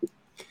anything?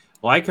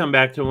 Well, I come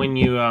back to when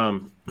you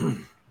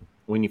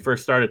when you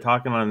first started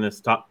talking on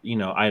this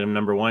item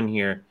number one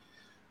here,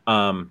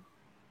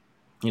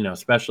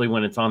 especially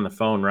when it's on the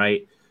phone,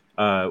 right?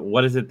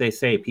 What is it they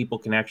say? People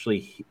can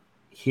actually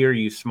hear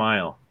you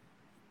smile,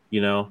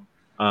 and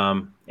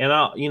I'm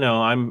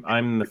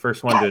the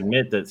first one to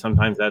admit that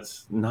sometimes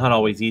that's not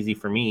always easy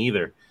for me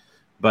either.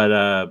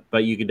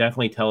 But you could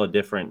definitely tell a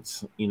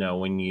difference,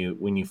 when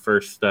you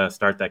first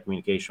start that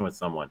communication with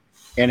someone.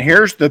 And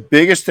here's the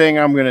biggest thing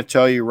I'm going to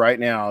tell you right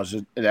now is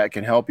that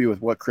can help you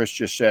with what Chris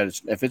just said.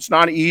 If it's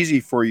not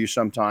easy for you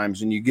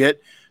sometimes and you get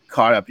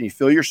caught up and you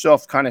feel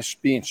yourself kind of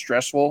being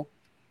stressful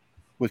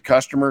with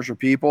customers or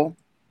people,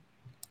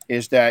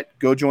 is that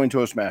go join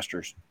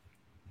Toastmasters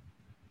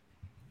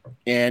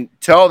and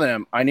tell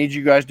them, I need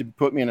you guys to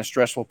put me in a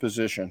stressful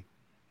position.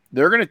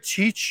 They're going to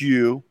teach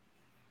you,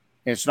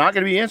 and it's not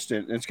going to be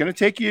instant. It's going to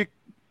take you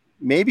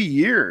maybe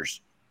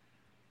years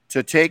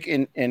to take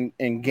and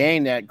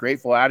gain that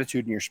grateful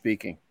attitude in your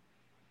speaking.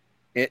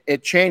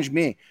 It changed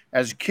me.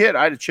 As a kid,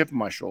 I had a chip in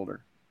my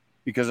shoulder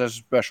because I was a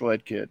special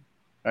ed kid.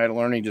 I had a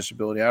learning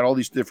disability. I had all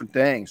these different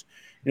things.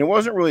 And it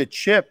wasn't really a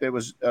chip. It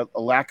was a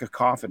lack of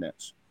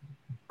confidence.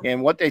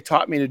 And what they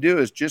taught me to do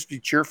is just be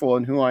cheerful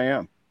in who I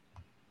am.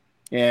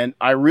 And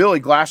I really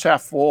glass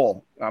half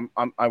full.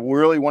 I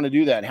really want to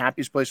do that.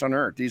 Happiest place on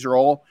earth. These are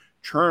all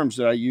terms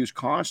that I use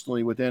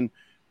constantly within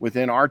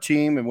our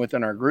team and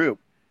within our group.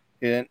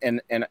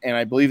 And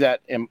I believe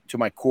that to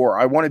my core.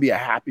 I want to be a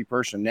happy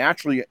person.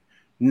 Naturally,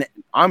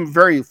 I'm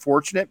very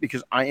fortunate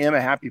because I am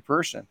a happy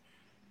person.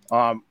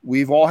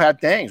 We've all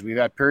had things. We've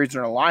had periods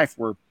in our life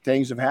where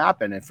things have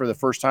happened. And for the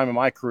first time in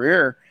my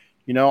career,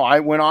 I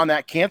went on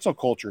that cancel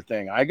culture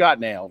thing. I got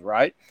nailed,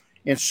 right?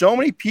 And so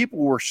many people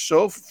were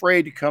so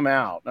afraid to come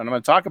out. And I'm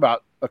going to talk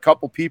about a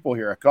couple people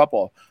here,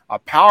 a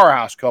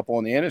powerhouse couple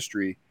in the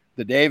industry,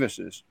 the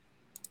Davises,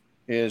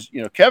 is,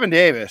 Kevin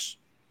Davis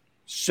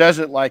says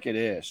it like it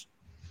is.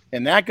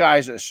 And that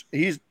guy's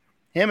him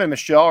and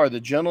Michelle are the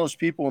gentlest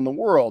people in the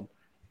world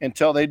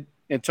until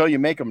you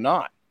make them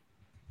not.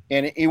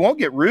 And he won't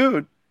get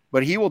rude,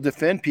 but he will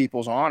defend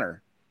people's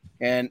honor.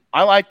 And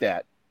I like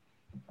that.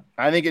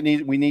 I think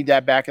we need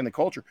that back in the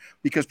culture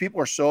because people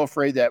are so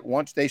afraid that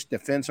once they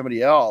defend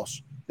somebody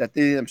else, that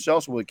they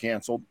themselves will be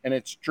canceled. And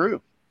it's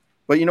true.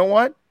 But you know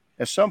what?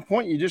 At some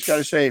point, you just got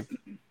to say,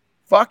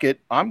 fuck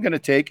it. I'm going to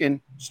take and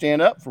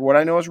stand up for what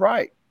I know is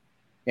right.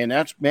 And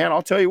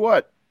I'll tell you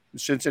what,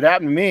 since it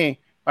happened to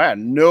me, I had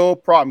no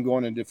problem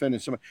going and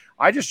defending somebody.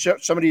 I just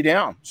shut somebody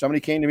down.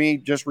 Somebody came to me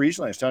just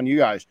recently. I was telling you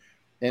guys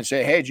and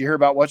say, hey, did you hear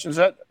about what's and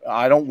such?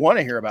 I don't want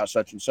to hear about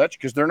such and such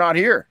because they're not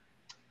here.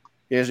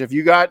 Is if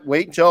you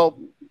wait until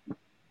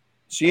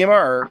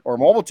SEMA or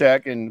Mobile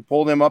Tech and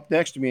pull them up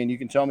next to me and you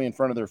can tell me in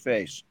front of their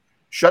face.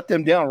 Shut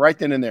them down right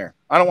then and there.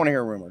 I don't want to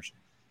hear rumors.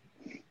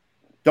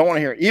 Don't want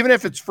to hear it. Even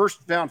if it's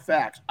first found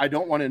facts, I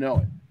don't want to know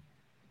it.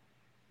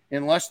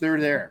 Unless they're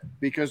there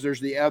because there's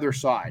the other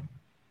side,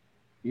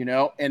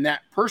 and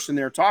that person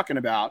they're talking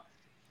about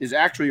is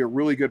actually a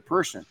really good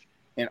person.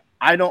 And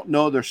I don't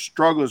know the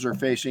struggles they're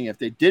facing if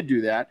they did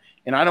do that.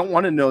 And I don't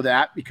want to know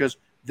that because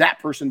that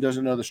person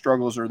doesn't know the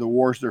struggles or the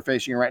wars they're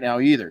facing right now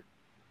either.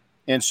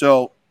 And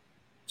so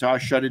I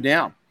shut it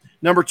down.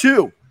 Number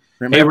two.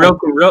 Remember,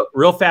 hey,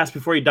 real fast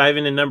before you dive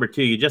into number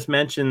two, you just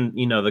mentioned,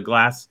 the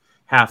glass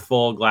half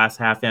full, glass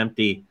half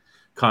empty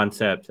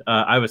concept.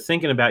 I was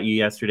thinking about you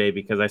yesterday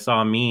because I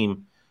saw a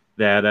meme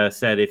that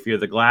said, if you're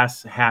the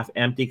glass half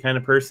empty kind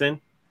of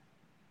person,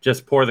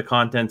 just pour the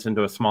contents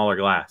into a smaller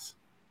glass.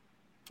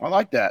 I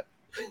like that.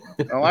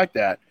 I like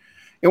that.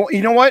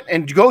 You know what?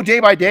 And go day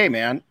by day,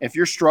 man. If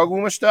you're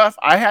struggling with stuff,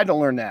 I had to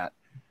learn that.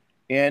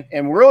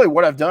 And really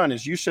what I've done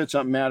is, you said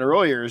something, Matt,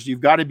 earlier, is you've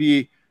got to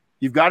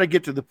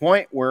get to the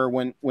point where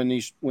when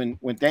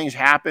things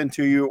happen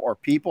to you or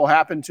people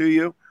happen to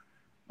you,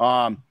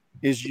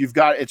 it's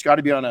got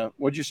to be on a,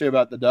 what'd you say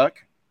about the duck?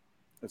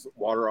 It's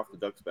water off the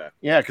duck's back.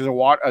 Yeah, because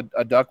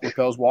a duck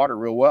repels water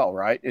real well,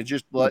 right? It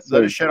just let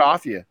it shit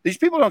off you. These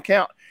people don't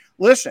count.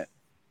 Listen,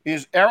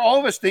 all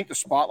of us think the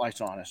spotlight's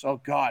on us. Oh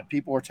God,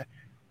 people are,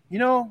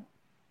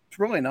 it's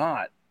really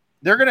not.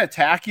 They're going to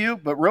attack you,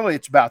 but really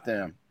it's about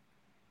them.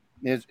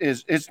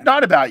 It's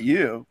not about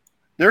you.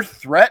 They're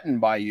threatened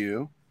by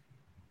you,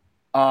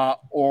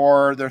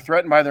 or they're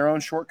threatened by their own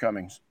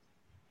shortcomings.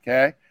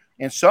 Okay,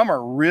 and some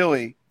are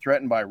really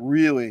threatened by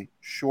really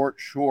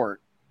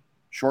shortcomings.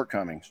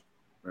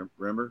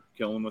 Remember,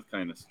 kill them with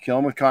kindness. Kill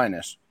them with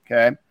kindness.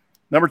 Okay.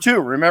 Number 2,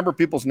 remember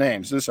people's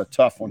names. This is a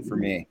tough one for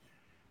me.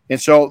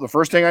 And so the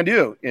first thing I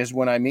do is,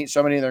 when I meet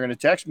somebody and they're going to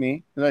text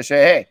me, and I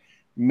say, hey,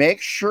 make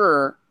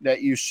sure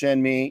that you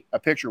send me a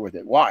picture with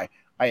it. Why?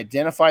 I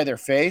identify their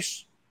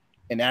face,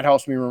 and that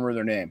helps me remember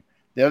their name.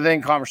 The other thing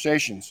in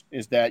conversations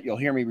is that you'll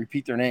hear me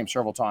repeat their name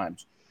several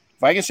times.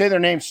 If I can say their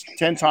names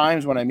 10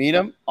 times when I meet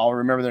them, I'll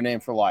remember their name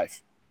for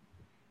life.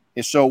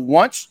 And so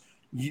once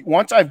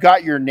I've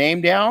got your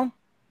name down,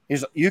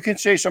 is you can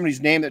say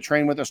somebody's name that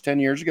trained with us 10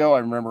 years ago. I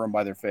remember them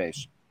by their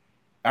face.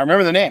 I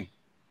remember the name,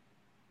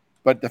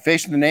 but the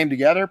face and the name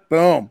together,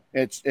 boom,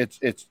 it's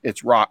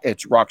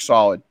rock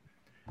solid.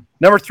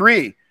 Number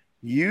 3,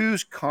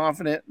 use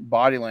confident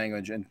body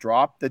language and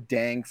drop the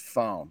dang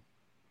phone.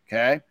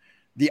 Okay.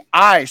 The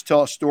eyes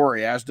tell a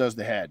story, as does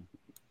the head.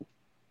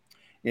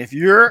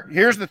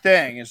 Here's the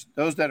thing, is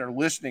those that are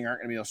listening aren't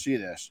going to be able to see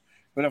this,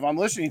 but if I'm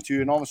listening to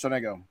you and all of a sudden I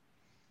go,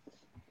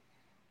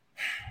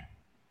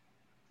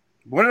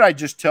 what did I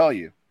just tell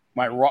you?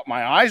 My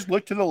eyes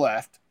looked to the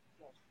left,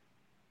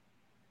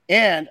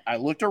 and I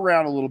looked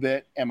around a little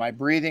bit, and my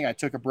breathing, I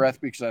took a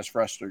breath because I was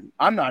frustrated.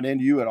 I'm not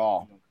into you at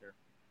all.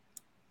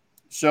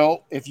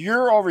 So if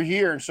you're over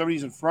here and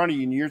somebody's in front of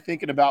you and you're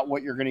thinking about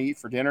what you're going to eat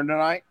for dinner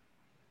tonight,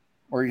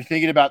 or you're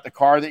thinking about the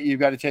car that you've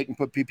got to take and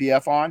put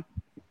PPF on,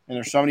 and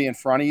there's somebody in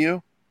front of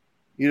you,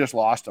 you just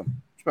lost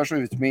them. Especially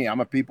if it's me.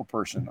 I'm a people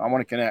person. I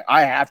want to connect.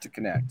 I have to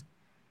connect.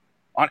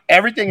 On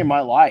everything in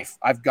my life,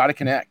 I've got to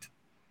connect.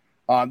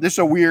 This is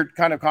a weird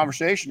kind of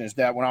conversation, is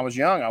that when I was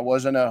young, I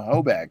wasn't a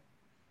hoe bag.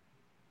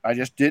 I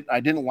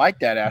didn't like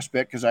that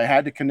aspect because I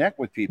had to connect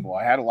with people.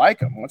 I had to like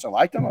them. Once I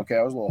liked them, okay,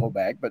 I was a little hoe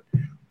bag, but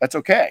that's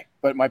okay.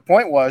 But my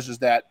point is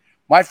that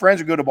my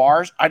friends would go to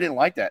bars. I didn't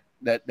like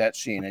that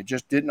scene. It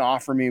just didn't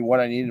offer me what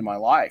I needed in my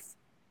life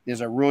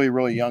as a really,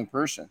 really young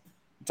person.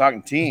 I'm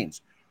talking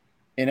teens.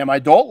 And in my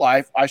adult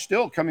life, I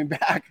still coming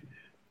back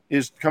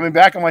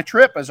on my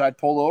trip, as I'd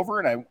pull over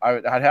and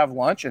I'd have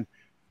lunch and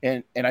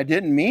I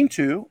didn't mean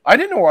to. I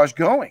didn't know where I was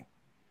going.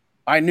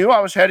 I knew I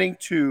was heading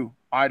to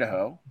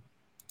Idaho,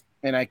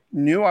 and I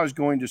knew I was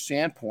going to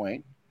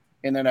Sandpoint.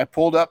 And then I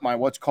pulled up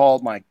what's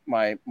called my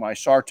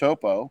SAR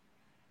topo,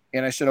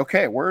 and I said,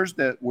 okay, where's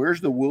the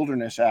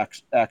wilderness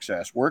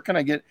access? Where can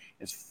I get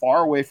as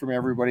far away from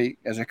everybody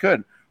as I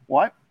could?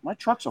 Well, my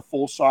truck's a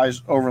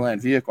full-size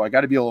overland vehicle. I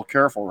got to be a little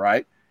careful,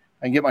 right?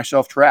 I can get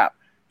myself trapped.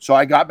 So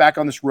I got back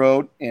on this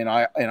road in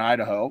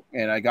Idaho,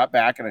 and I got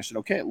back and I said,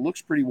 okay, it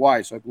looks pretty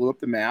wide. So I blew up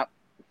the map,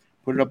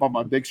 put it up on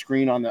my big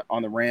screen on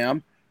the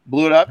RAM,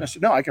 blew it up, and I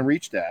said, no, I can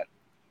reach that.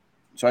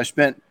 So I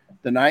spent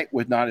the night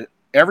with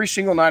every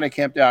single night I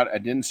camped out, I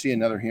didn't see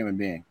another human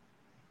being.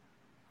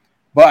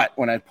 But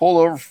when I pulled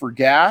over for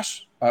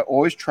gas, I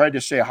always tried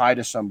to say hi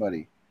to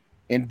somebody.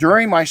 And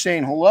during my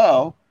saying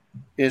hello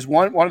is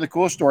one of the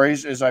cool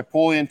stories is I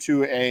pull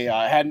into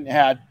I hadn't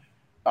had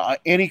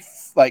any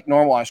like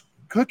normalized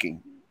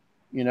cooking.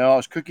 I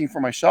was cooking for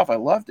myself. I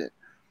loved it.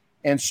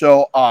 And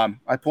so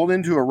I pulled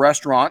into a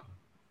restaurant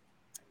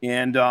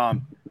and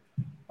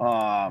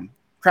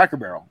Cracker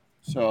Barrel.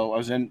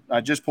 So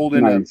I just pulled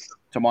into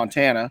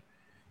Montana,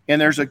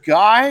 and there's a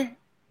guy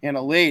and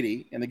a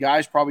lady, and the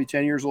guy's probably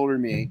 10 years older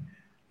than me.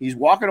 He's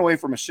walking away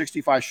from a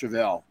 65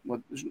 Chevelle.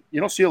 You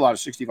don't see a lot of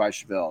 65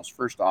 Chevelles,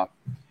 first off.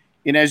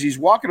 And as he's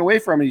walking away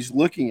from it, he's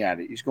looking at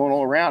it. He's going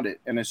all around it.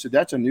 And I said,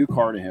 that's a new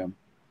car to him.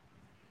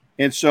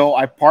 And so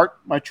I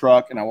parked my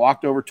truck and I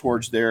walked over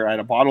towards there. I had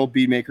a bottle of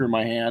Bead Maker in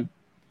my hand.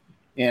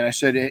 And I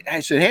said,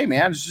 hey,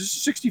 man, is this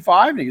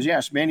 65? And he goes,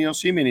 yes, man, you don't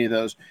see many of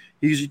those.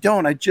 He goes, you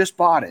don't. I just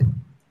bought it.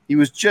 I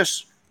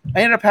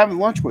ended up having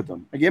lunch with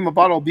him. I gave him a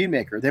bottle of Bead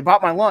Maker. They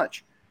bought my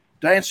lunch.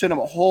 Diane sent him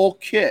a whole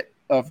kit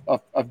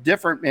of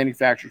different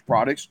manufacturers'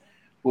 products.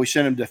 We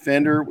sent him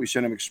Defender. We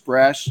sent him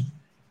Express.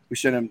 We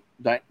sent him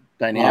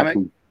Dynamic.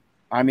 Awesome.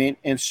 I mean,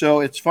 and so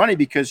it's funny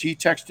because he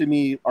texted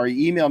me or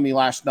he emailed me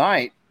last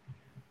night.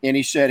 And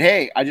he said,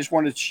 hey, I just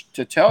wanted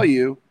to tell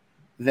you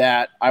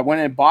that I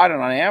went and bought it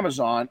on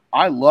Amazon.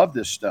 I love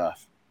this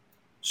stuff.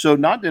 So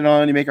not that I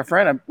only make a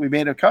friend, we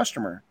made a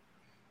customer.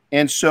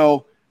 And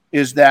so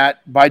is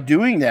that by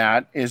doing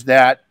that is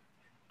that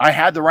I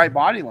had the right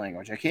body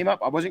language. I came up.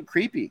 I wasn't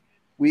creepy.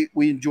 We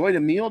enjoyed a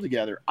meal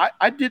together.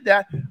 I did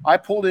that. I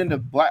pulled into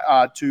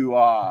Blackfoot,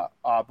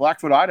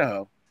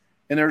 Idaho,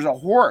 and there's a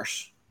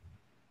horse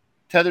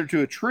tethered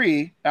to a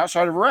tree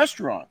outside of a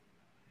restaurant.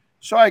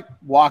 So I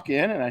walk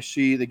in and I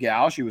see the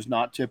gal. She was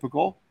not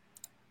typical.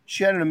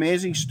 She had an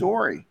amazing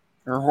story.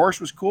 Her horse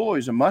was cool. He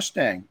was a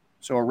Mustang.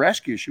 So a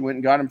rescue. She went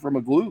and got him from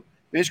a glue.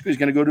 Basically, he's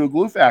going to go to a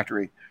glue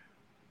factory.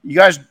 You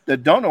guys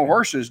that don't know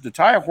horses, to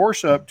tie a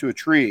horse up to a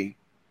tree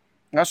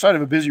outside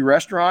of a busy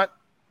restaurant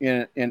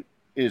is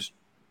a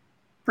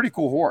pretty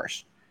cool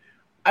horse.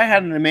 I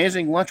had an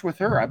amazing lunch with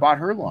her. I bought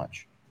her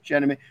lunch.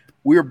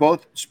 We were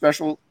both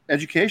special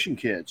education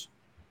kids.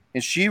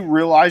 And she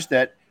realized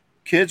that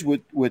kids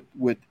with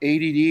ADD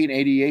and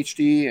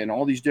ADHD and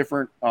all these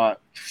different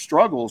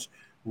struggles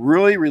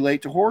really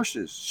relate to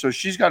horses. So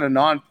she's got a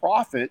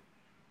nonprofit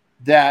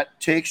that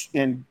takes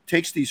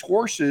these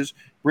horses,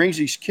 brings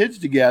these kids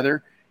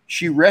together.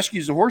 She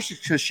rescues the horses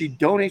because she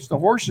donates the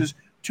horses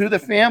to the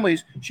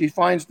families. She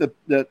finds the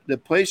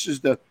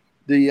places, the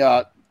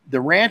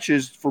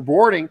ranches for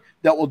boarding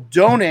that will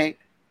donate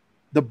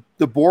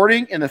the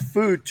boarding and the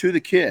food to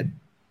the kid.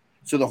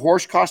 So the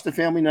horse costs the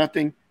family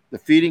nothing. The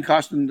feeding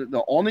costs them.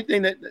 The only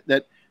thing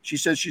that she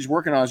says she's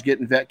working on is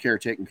getting vet care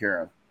taken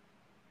care of.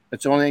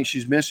 That's the only thing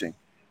she's missing.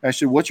 I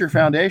said, "What's your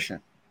foundation?"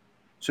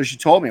 So she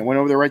told me. I went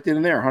over there right then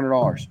and there,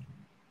 $100.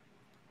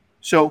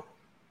 So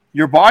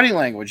your body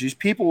language, these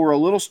people were a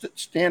little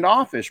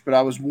standoffish, but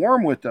I was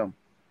warm with them.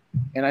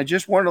 And I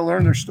just wanted to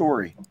learn their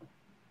story.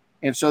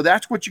 And so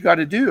that's what you got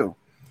to do,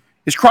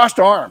 is crossed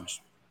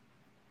arms.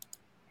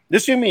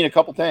 This can mean a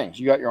couple things.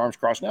 You got your arms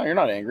crossed now. You're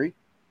not angry.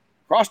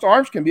 Crossed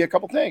arms can be a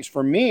couple things.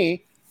 For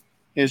me,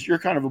 is you're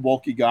kind of a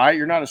bulky guy.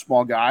 You're not a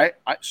small guy.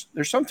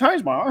 There's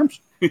sometimes my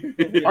arms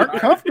aren't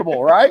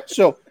comfortable, right?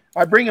 So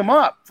I bring them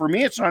up. For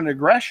me, it's not an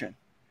aggression.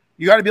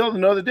 You got to be able to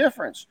know the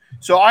difference.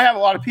 So I have a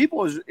lot of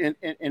people in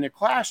a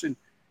class, and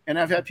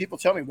I've had people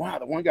tell me, wow,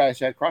 the one guy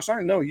said cross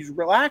arm. No, he's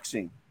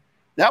relaxing.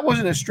 That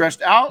wasn't as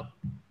stressed out.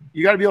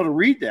 You got to be able to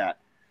read that.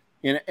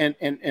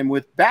 And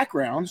with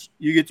backgrounds,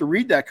 you get to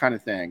read that kind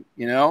of thing,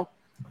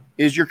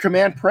 is your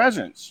command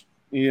presence.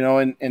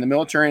 In the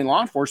military and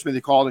law enforcement,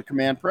 they call it a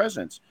command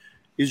presence.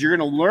 Is you're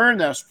going to learn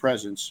this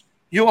presence.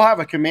 You'll have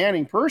a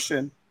commanding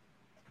person.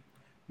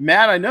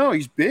 Matt, I know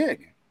he's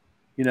big.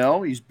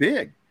 He's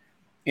big.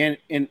 And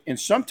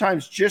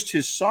sometimes just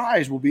his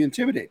size will be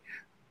intimidating.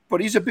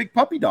 But he's a big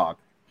puppy dog.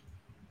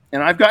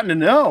 And I've gotten to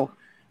know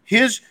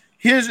his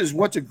is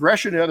what's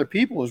aggression to other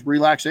people is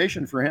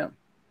relaxation for him.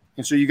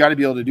 And so you got to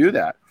be able to do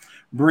that.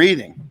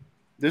 Breathing.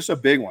 This is a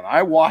big one.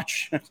 I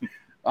watch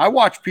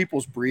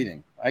people's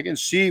breathing. I can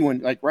see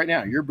when, like right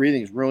now, your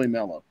breathing is really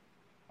mellow.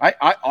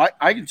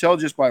 I can tell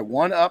just by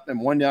one up and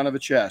one down of a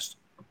chest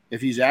if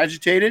he's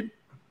agitated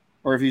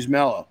or if he's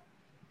mellow.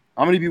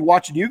 I'm going to be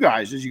watching you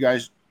guys as you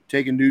guys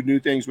take and do new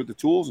things with the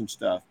tools and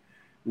stuff.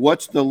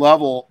 What's the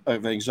level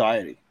of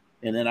anxiety?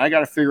 And then I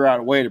got to figure out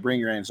a way to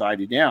bring your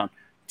anxiety down.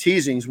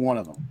 Teasing is one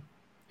of them.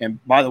 And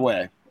by the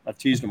way, I've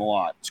teased them a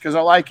lot. It's because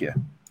I like you,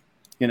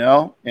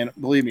 and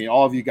believe me,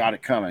 all of you got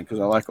it coming because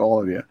I like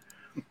all of you.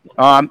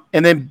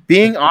 And then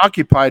being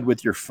occupied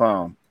with your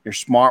phone, your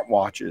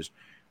smartwatches,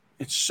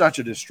 it's such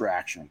a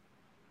distraction.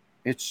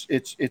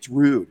 It's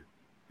rude.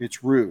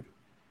 It's rude.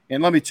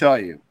 And let me tell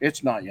you,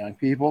 it's not young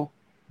people.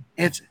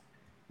 It's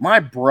my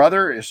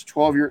brother is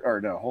 12 years, or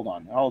no, hold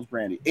on. How old's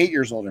Brandy? 8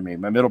 years older than me,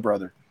 my middle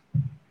brother.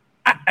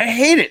 I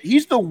hate it.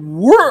 He's the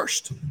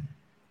worst.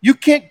 You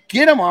can't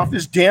get him off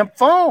his damn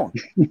phone.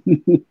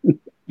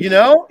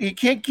 You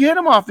can't get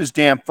him off his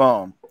damn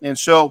phone. And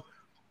so,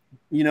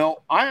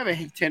 I have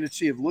a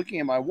tendency of looking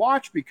at my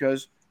watch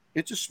because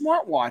it's a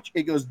smartwatch.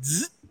 It goes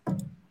zzz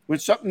when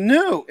something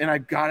new, and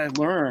I've got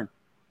to learn.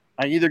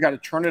 I either got to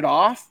turn it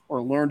off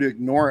or learn to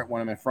ignore it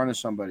when I'm in front of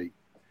somebody.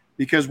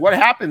 Because what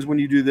happens when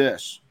you do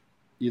this?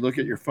 You look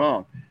at your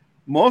phone.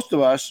 Most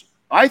of us,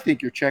 I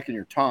think you're checking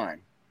your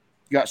time.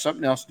 You got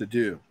something else to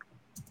do.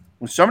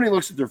 When somebody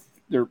looks at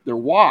their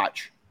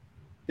watch,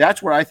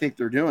 that's what I think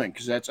they're doing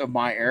because that's of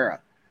my era.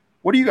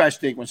 What do you guys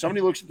think when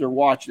somebody looks at their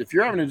watch? If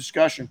you're having a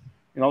discussion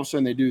and all of a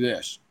sudden they do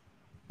this,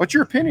 what's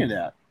your opinion of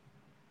that?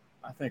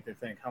 I think they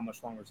think, how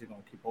much longer is he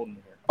going to keep holding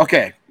me here?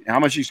 Okay, how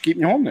much he's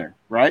keeping you home there,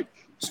 right?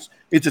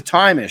 It's a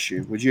time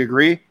issue. Would you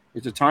agree?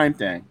 It's a time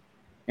thing.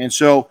 And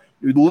so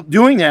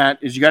doing that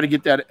is you got to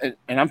get that.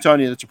 And I'm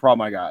telling you, that's a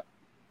problem I got.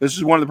 This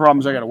is one of the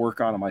problems I got to work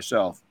on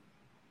myself.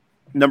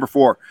 Number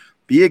 4,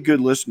 be a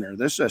good listener.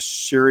 This is a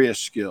serious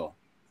skill.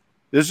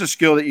 This is a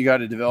skill that you got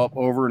to develop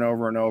over and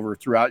over and over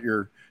throughout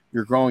your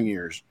growing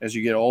years. As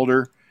you get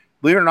older,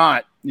 believe it or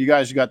not, you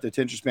guys got the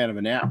attention span of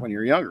a gnat when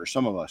you're younger,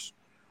 some of us.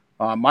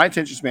 My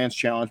attention span's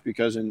challenged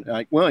because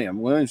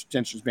William's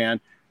attention span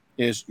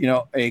is,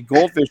 a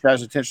goldfish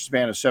has an attention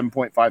span of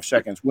 7.5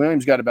 seconds.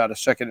 William's got about a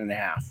second and a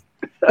half.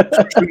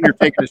 Especially when you're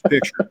taking this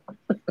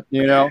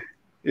picture.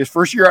 His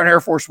first year on Air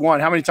Force One,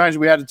 how many times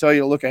we had to tell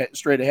you to look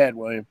straight ahead,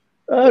 William?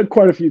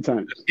 Quite a few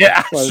times.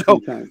 Yeah.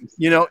 So,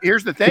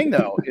 here's the thing,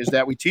 though, is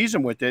that we tease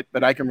him with it,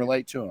 but I can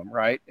relate to him,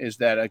 right? Is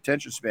that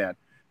attention span.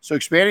 So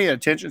expanding the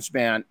attention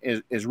span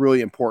is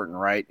really important,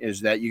 right?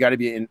 Is that you got to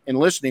be in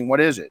listening. What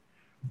is it?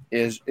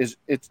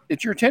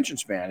 It's your attention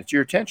span. It's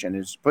your attention.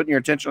 It's putting your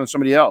attention on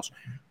somebody else.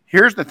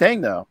 Here's the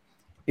thing, though.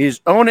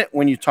 is own it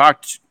when you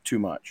talk too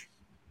much.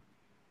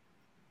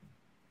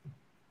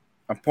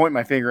 I'm pointing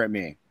my finger at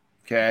me.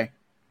 Okay.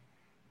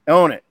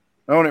 Own it.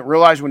 Own it.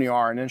 Realize when you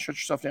are, and then shut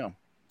yourself down.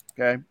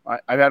 Okay.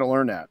 I've had to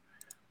learn that.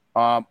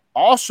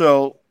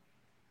 Also,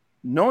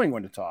 knowing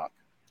when to talk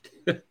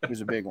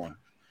is a big one.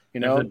 You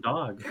know, There's a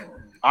dog.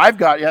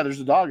 There's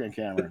a dog on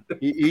camera.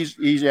 He's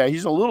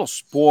a little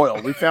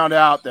spoiled. We found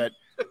out that,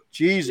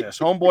 Jesus,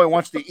 homeboy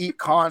wants to eat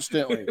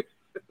constantly.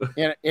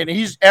 And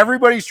he's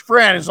everybody's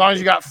friend as long as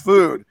you got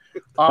food.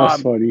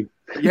 That's funny.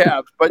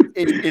 Yeah, but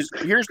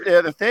here's the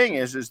other thing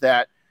is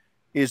that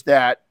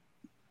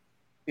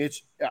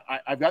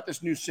I've got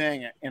this new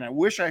saying, and I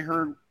wish I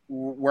heard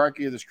where I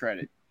could give this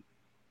credit,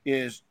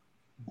 is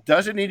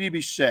does it need to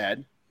be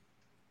said?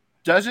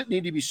 Does it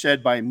need to be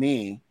said by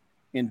me?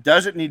 And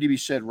does it need to be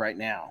said right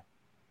now?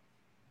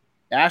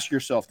 Ask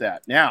yourself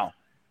that. Now,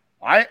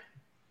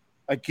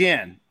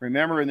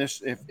 remember in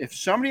this, if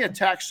somebody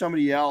attacks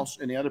somebody else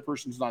and the other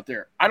person's not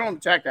there, I don't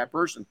attack that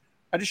person.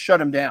 I just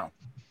shut him down.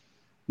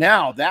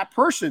 Now, that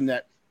person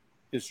that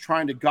is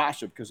trying to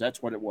gossip, because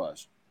that's what it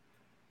was,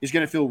 is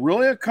going to feel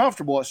really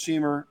uncomfortable at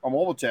Seamer or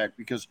Mobile Tech,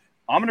 because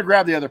I'm going to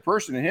grab the other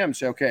person and him and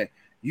say, okay,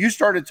 you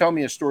started telling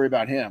me a story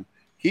about him.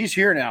 He's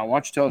here now. Why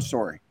don't you tell a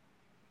story?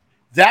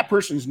 That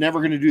person's never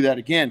going to do that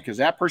again, because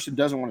that person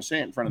doesn't want to say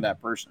it in front of that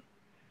person.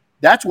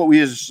 That's what we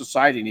as a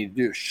society need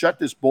to do. Shut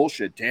this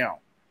bullshit down.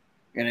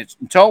 And it's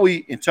until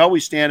we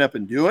stand up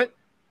and do it,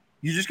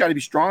 you just got to be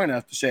strong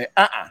enough to say,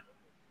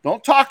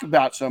 don't talk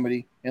about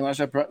somebody unless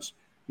I press.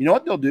 You know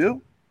what they'll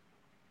do?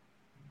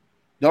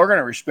 They're going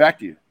to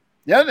respect you.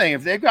 The other thing,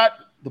 if they've got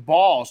the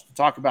balls to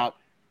talk about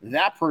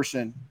that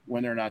person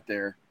when they're not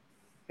there,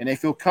 and they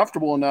feel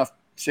comfortable enough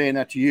saying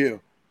that to you,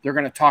 they're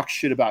going to talk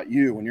shit about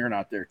you when you're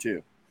not there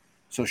too.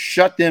 So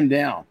shut them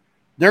down.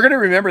 They're going to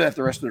remember that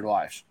the rest of their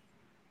lives.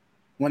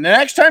 When the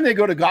next time they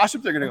go to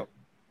gossip, they're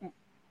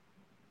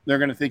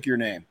going to think your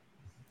name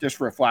just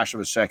for a flash of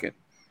a second.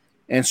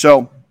 And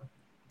so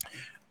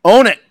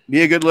own it.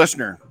 Be a good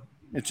listener.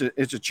 If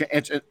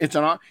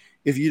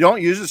you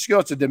don't use the skill,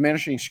 it's a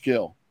diminishing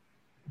skill.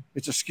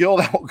 It's a skill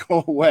that will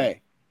go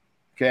away.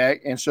 Okay.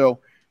 And so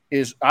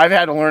I've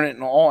had to learn it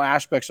in all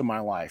aspects of my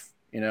life,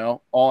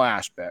 all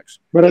aspects.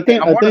 But I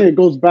think it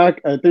goes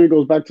back to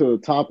the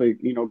topic,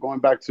 going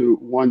back to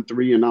 1,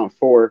 3, and now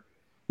 4.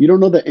 You don't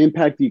know the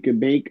impact you can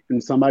make in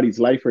somebody's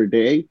life or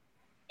day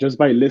just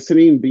by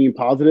listening, being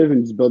positive,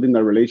 and just building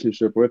that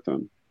relationship with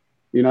them.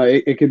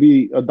 It could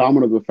be a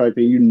domino effect,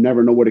 and you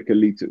never know what it could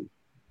lead to.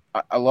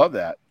 I love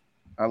that.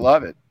 I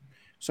love it.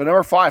 So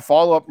number 5,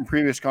 follow up in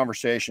previous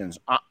conversations.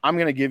 I'm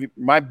going to give you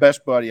my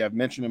best buddy. I've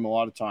mentioned him a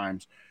lot of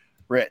times.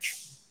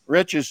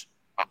 Rich is,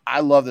 I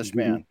love this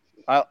man.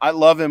 I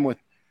love him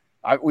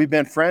we've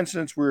been friends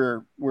since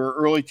we're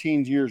early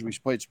teens years. We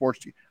played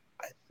sports.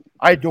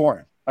 I adore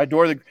him. I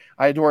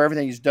adore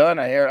everything he's done.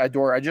 I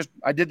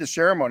did the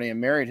ceremony and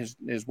married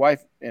his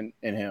wife and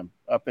him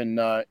up in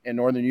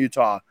northern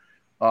Utah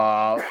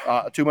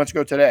 2 months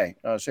ago today,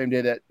 same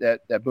day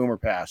that Boomer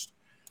passed.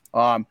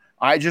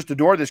 I just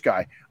adore this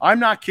guy. I'm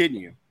not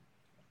kidding you.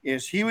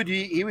 He would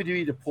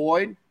be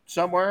deployed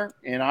somewhere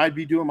and I'd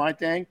be doing my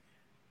thing.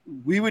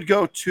 We would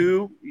go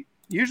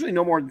usually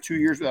no more than 2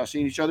 years without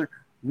seeing each other.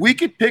 We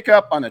could pick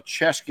up on a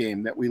chess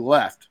game that we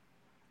left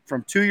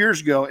from 2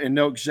 years ago and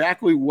know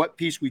exactly what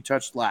piece we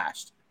touched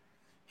last.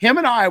 Him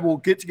and I will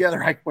get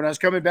together. When I was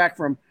coming back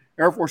from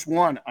Air Force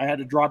One, I had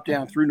to drop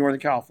down through northern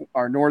California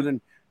or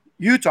northern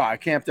Utah. I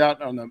camped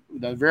out on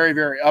the very,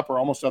 very upper,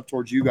 almost up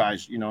towards you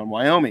guys, in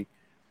Wyoming.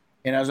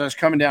 And as I was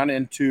coming down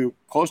into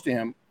close to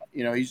him,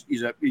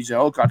 he's a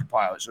helicopter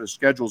pilot, so his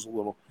schedule's a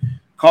little.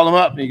 Called him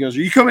up and he goes,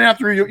 "Are you coming out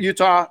through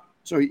Utah?"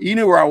 So he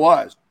knew where I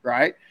was,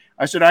 right?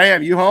 I said, "I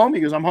am. You home?" He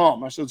goes, "I'm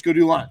home." I said, "Let's go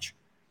do lunch."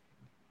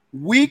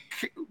 We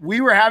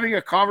were having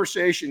a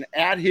conversation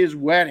at his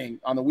wedding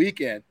on the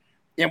weekend,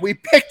 and we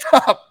picked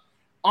up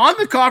on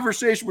the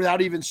conversation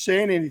without even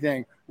saying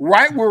anything,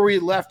 right where we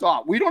left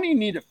off. We don't even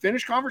need to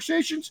finish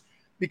conversations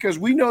because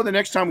we know the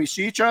next time we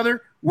see each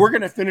other, we're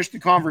going to finish the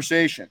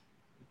conversation.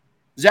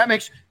 Does that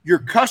make sense? Your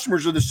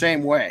customers are the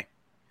same way.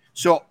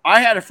 So I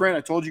had a friend,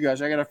 I told you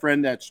guys, I got a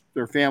friend that's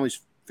their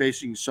family's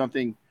facing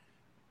something.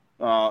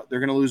 They're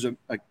going to lose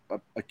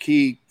a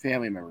key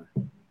family member.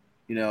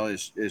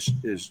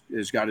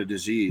 Is got a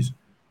disease.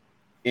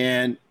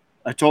 And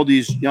I told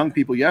these young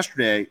people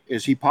yesterday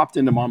as he popped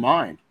into my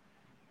mind.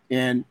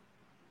 And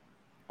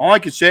all I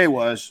could say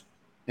was,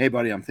 "Hey,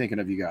 buddy, I'm thinking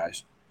of you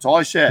guys." That's all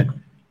I said.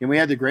 And we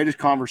had the greatest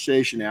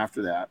conversation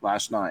after that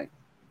last night.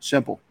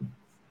 Simple.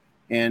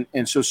 And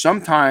so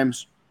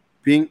sometimes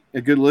being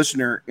a good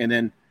listener and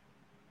then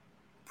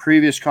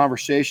previous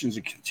conversations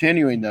and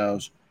continuing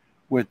those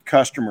with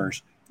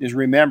customers is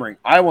remembering.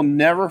 I will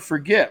never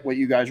forget what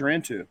you guys are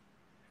into.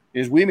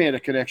 Is we made a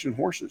connection,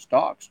 horses,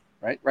 dogs,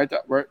 right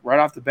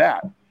off the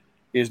bat,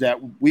 is that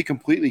we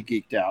completely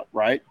geeked out,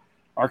 right?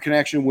 Our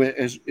connection with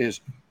is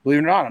believe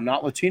it or not, I'm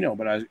not Latino,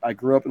 but I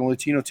grew up in a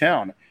Latino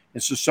town.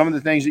 And so some of the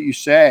things that you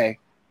say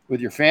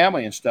with your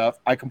family and stuff,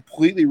 I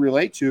completely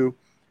relate to,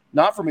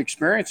 not from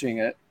experiencing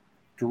it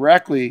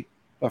directly,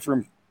 but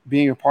from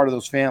being a part of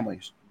those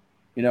families,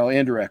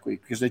 indirectly,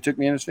 because they took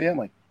me in as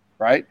family,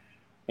 right?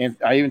 And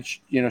I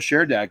even,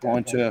 shared that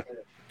going to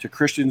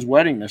Christian's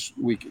wedding this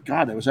week.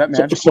 God, that was that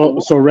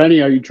magical. So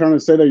Renny, are you trying to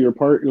say that you're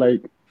part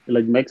like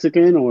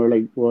Mexican or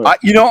like what?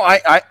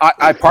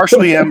 I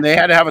partially am. They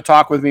had to have a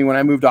talk with me when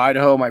I moved to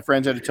Idaho. My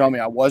friends had to tell me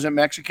I wasn't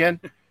Mexican,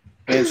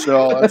 and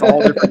so that's a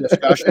whole different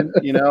discussion,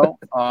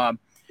 And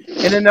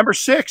then number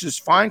 6 is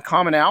find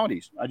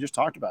commonalities. I just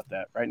talked about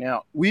that right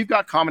now. We've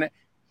got common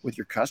with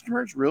your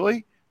customers.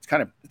 Really, it's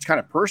kind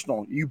of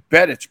personal. You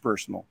bet it's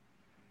personal.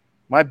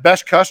 My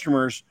best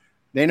customers,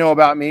 they know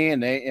about me,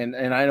 and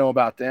I know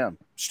about them.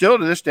 Still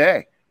to this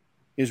day,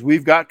 is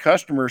we've got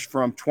customers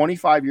from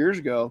 25 years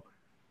ago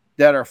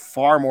that are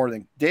far more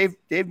than Dave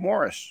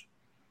Morris,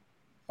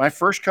 my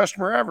first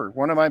customer ever,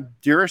 one of my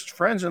dearest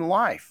friends in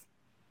life.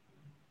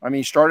 I mean,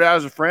 he started out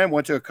as a friend,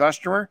 went to a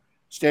customer,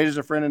 stayed as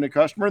a friend and a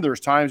customer. There was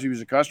times he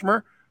was a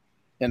customer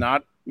and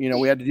not,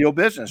 we had to deal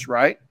business,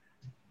 right?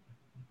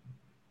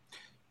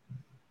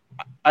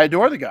 I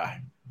adore the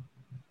guy.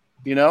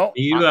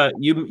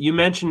 You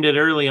mentioned it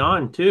early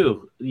on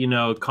too,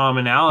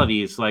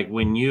 commonalities, like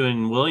when you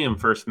and William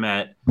first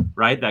met,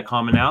 right? That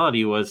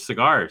commonality was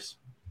cigars,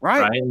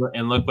 right?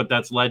 And look what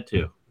that's led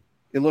to.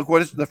 And look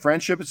what the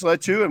friendship it's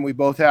led to. And we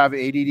both have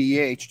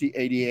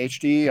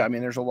ADHD. I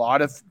mean, there's a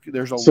lot of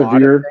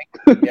severe.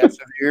 Yeah,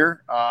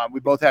 severe.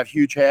 We both have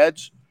huge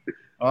heads.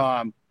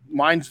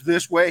 Mine's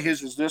this way,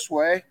 his is this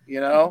way,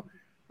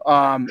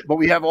 but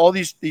we have all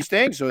these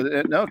things.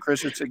 So no,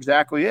 Chris, it's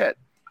exactly it.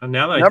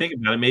 Now that I think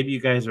about it, maybe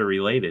you guys are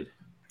related.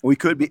 We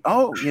could be.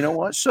 Oh, you know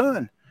what,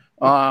 son?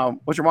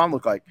 What's your mom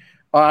look like?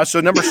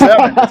 So number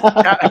 7,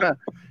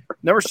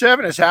 number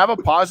 7 is have a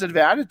positive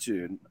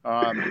attitude.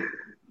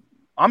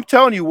 I'm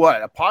telling you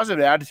what, a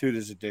positive attitude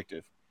is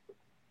addictive.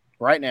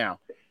 Right now,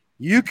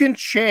 you can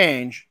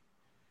change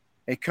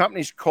a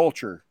company's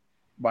culture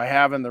by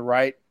having the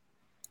right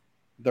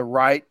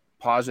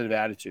positive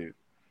attitude.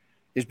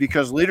 Is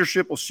because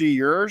leadership will see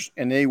yours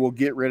and they will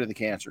get rid of the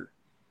cancer.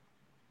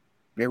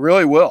 It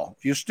really will.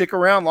 If you stick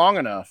around long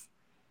enough,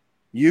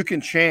 you can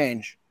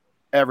change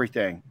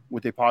everything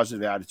with a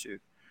positive attitude.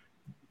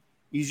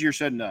 Easier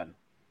said than done.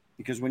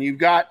 Because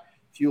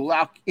if you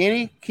allow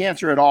any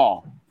cancer at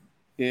all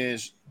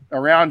is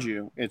around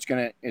you, it's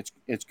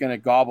gonna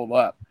gobble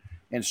up.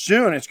 And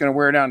soon it's gonna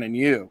wear down in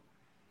you.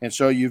 And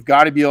so you've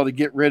got to be able to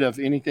get rid of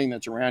anything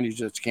that's around you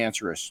that's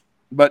cancerous.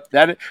 But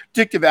that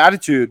addictive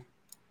attitude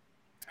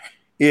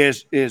there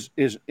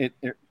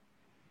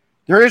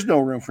is no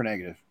room for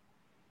negative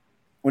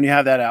when you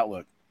have that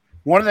outlook.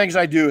 One of the things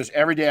I do is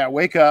every day I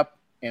wake up,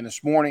 and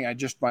this morning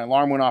my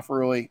alarm went off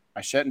early.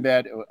 I sat in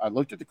bed, I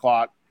looked at the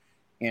clock,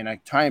 and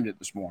I timed it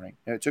this morning.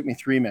 And it took me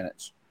 3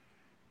 minutes.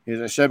 As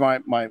I said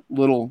my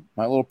little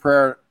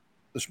prayer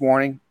this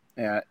morning,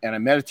 and I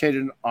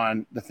meditated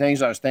on the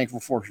things I was thankful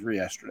for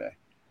yesterday.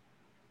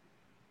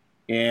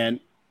 And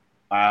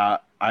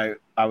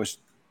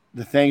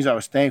the things I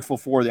was thankful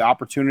for, the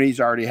opportunities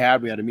I already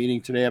had. We had a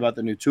meeting today about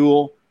the new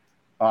tool.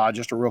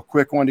 Just a real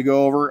quick one to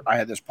go over. I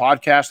had this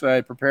podcast that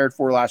I prepared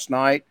for last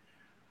night.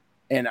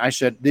 And I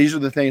said, these are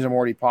the things I'm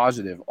already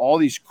positive. All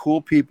these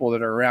cool people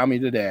that are around me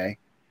today.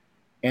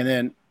 And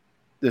then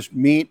this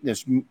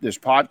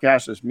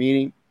podcast, this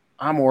meeting,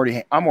 I'm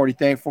already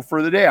thankful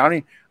for the day. I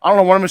don't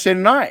know what I'm going to say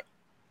tonight.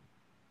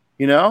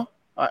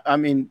 I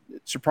mean,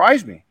 it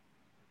surprised me,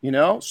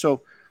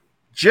 so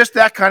just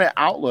that kind of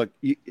outlook.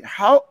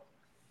 How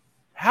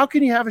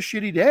can you have a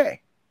shitty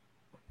day?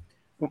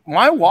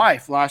 My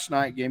wife last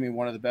night gave me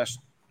one of the best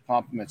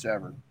compliments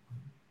ever.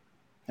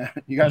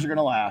 You guys are going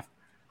to laugh.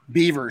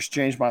 Beavers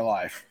changed my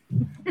life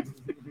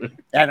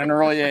at an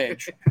early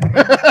age.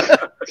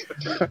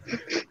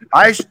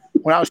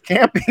 When I was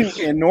camping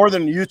in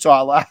northern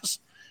Utah last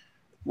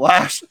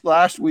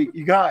week,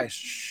 you guys,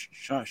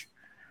 shush.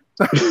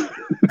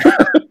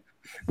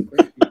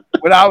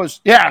 When I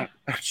was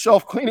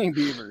self-cleaning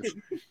beavers,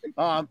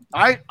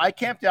 I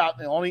camped out.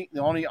 The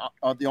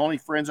only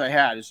friends I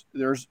had is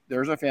there's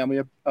a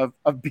family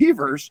of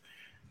beavers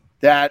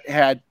that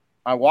had.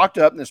 I walked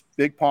up in this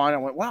big pond. I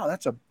went, wow,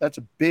 it's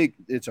a big,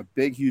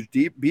 huge,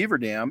 deep beaver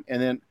dam. And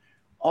then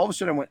all of a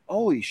sudden I went,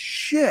 holy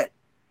shit.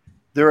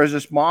 There was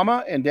this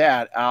mama and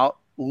dad out,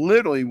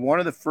 literally one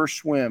of the first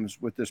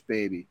swims with this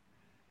baby.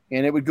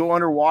 And it would go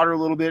underwater a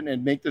little bit and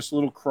it'd make this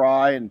little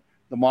cry. And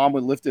the mom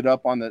would lift it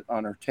up on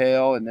her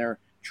tail, and they're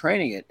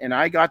training it. And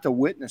I got to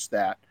witness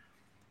that.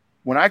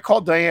 When I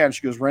called Diane,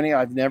 she goes, Renny,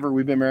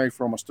 we've been married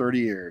for almost 30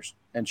 years.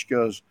 And she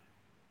goes,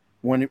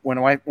 when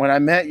I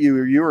met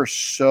you, you were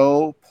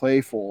so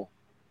playful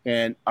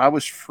and I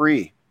was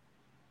free.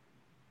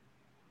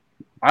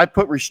 I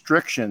put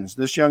restrictions.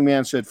 This young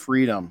man said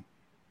freedom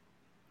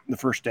the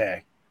first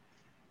day.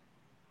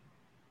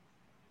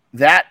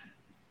 That,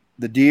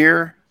 the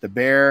deer, the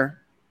bear,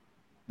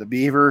 the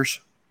beavers,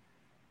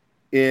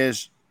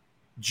 is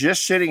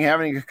just sitting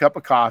having a cup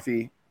of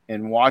coffee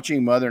and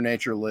watching Mother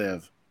Nature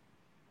live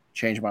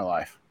changed my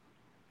life.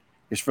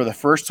 It's for the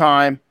first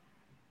time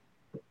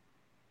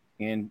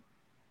in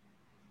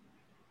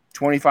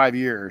 25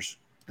 years.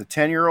 The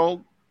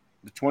 10-year-old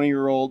the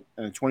 20-year-old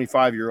and the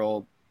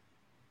 25-year-old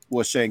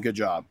was saying, good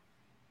job,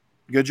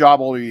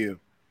 older you,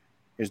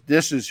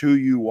 this is who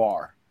you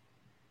are.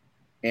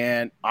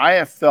 And I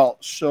have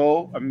felt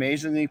so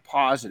amazingly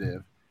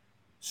positive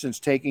since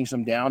taking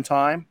some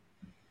downtime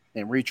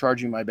and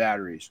recharging my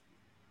batteries.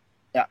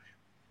 Yeah,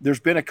 there's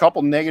been a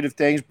couple negative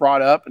things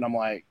brought up, and I'm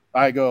like,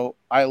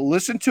 I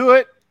listened to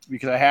it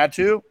because I had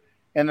to,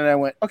 and then I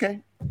went,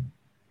 okay.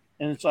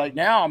 And it's like,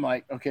 now I'm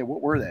like, okay,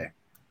 what were they?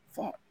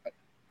 Fuck.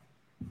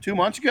 2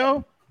 months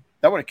ago,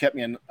 that would have kept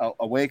me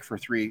awake for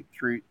three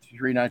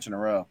nights in a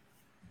row.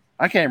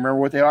 I can't even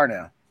remember what they are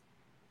now.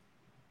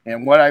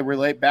 And what I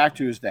relate back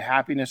to is the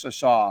happiness I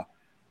saw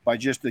by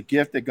just the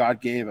gift that God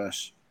gave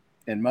us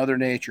in Mother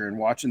Nature and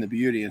watching the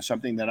beauty, and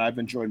something that I've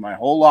enjoyed my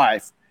whole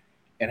life,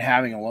 and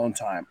having alone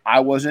time.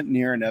 I wasn't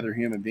near another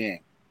human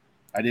being.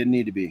 I didn't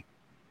need to be.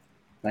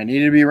 I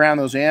needed to be around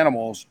those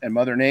animals and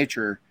Mother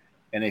Nature,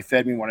 and they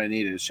fed me what I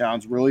needed. It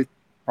sounds really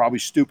probably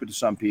stupid to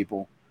some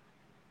people,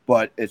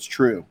 but it's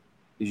true.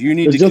 You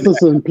need it's to just the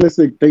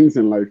simplistic things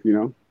in life, you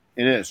know?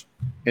 It is.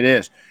 It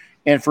is.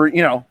 And for,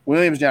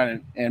 William's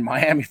down in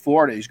Miami,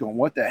 Florida, he's going,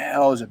 what the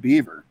hell is a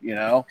beaver,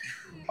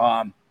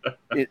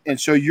 and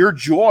so your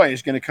joy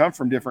is going to come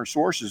from different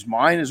sources.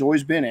 Mine has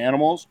always been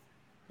animals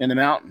in the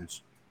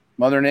mountains,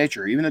 Mother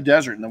Nature, even the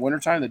desert. In the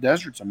wintertime, the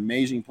desert's an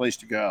amazing place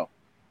to go.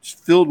 It's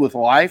filled with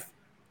life,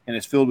 and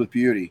it's filled with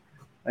beauty.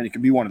 And it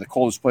can be one of the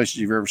coldest places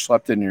you've ever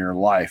slept in your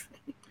life.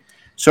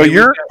 So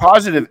your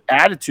positive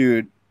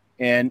attitude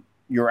and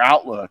your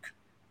outlook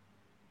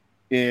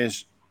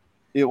it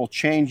will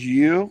change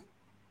you.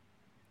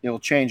 It will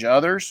change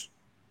others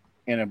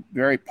in a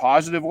very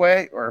positive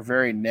way or a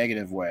very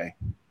negative way.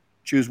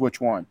 Choose which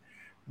one.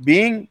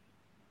 Being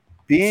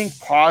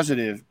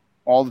positive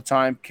all the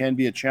time can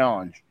be a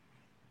challenge.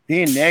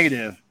 Being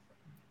negative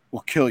will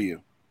kill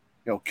you.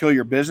 It'll kill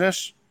your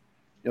business.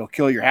 It'll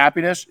kill your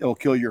happiness. It'll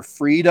kill your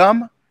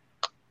freedom.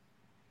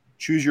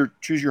 Choose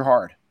your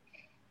heart.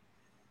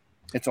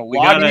 It's a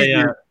lot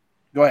easier.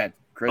 Go ahead,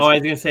 Chris. Oh, I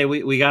was going to say,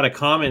 we got a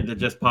comment that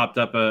just popped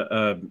up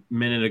a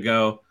minute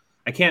ago.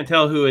 I can't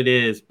tell who it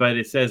is, but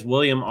it says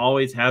William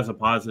always has a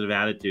positive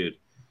attitude.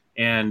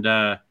 And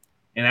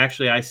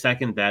actually, I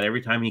second that.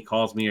 Every time he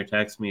calls me or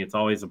texts me, it's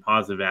always a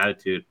positive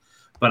attitude.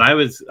 But I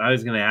was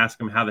going to ask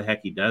him how the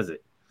heck he does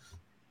it.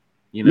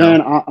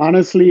 Man,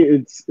 honestly,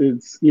 it's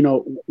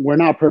we're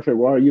not perfect.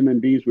 We're all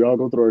human beings. We all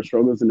go through our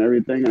struggles and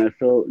everything. And I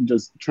feel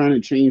just trying to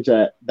change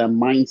that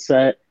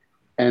mindset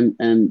and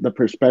the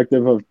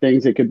perspective of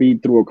things. It could be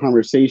through a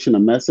conversation, a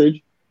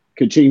message,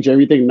 could change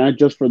everything, not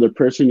just for the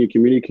person you're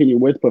communicating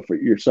with, but for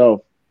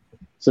yourself.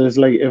 So it's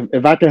like,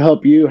 if I can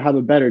help you have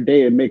a better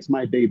day, it makes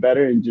my day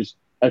better. And just,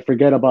 I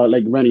forget about,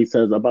 like Renny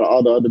says, about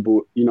all the other,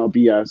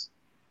 BS.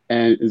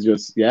 And it's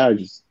just, I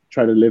just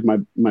try to live my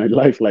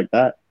life like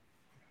that.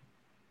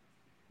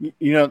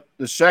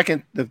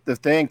 The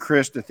thing,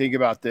 Chris, to think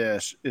about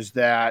this is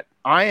that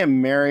I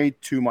am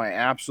married to my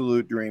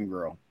absolute dream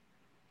girl.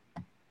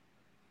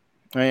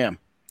 I am.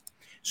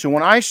 So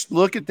when I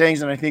look at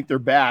things and I think they're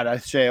bad, I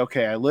say,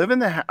 okay, I live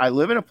in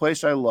a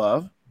place I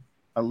love.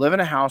 I live in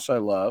a house I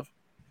love.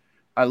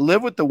 I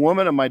live with the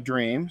woman of my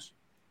dreams.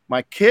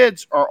 My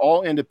kids are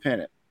all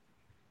independent.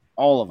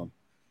 All of them.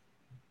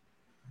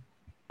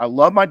 I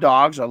love my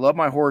dogs. I love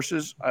my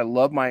horses. I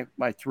love my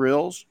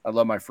thrills. I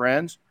love my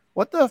friends.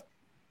 What the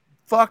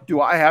fuck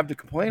do I have to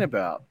complain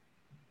about?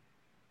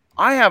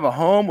 I have a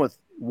home with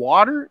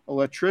water,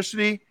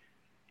 electricity,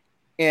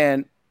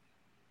 and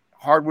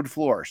hardwood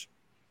floors.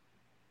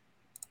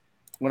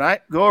 When I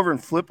go over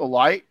and flip a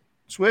light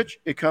switch,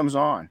 it comes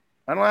on.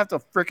 I don't have to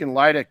freaking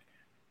light it.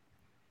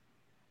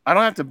 I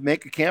don't have to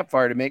make a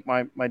campfire to make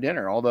my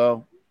dinner.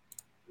 Although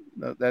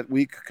that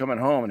week coming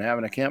home and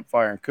having a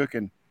campfire and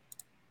cooking,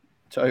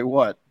 tell you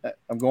what,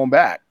 I'm going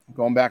back. I'm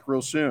going back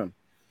real soon.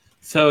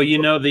 So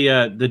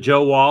the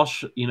Joe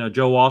Walsh,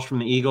 Joe Walsh from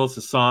the Eagles,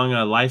 the song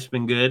 "Life's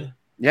Been Good."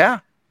 Yeah,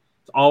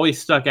 it's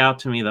always stuck out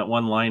to me, that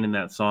one line in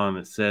that song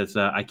that says,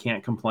 "I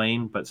can't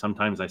complain, but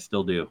sometimes I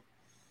still do."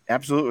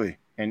 Absolutely.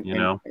 And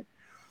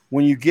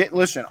when you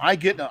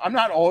I'm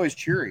not always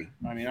cheery.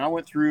 I mean, I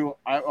would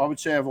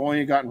say I've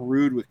only gotten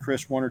rude with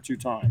Chris 1 or 2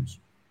 times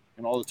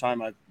in all the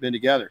time I've been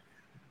together.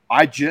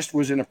 I just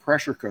was in a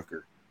pressure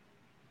cooker.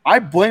 I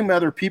blame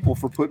other people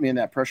for putting me in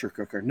that pressure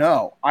cooker.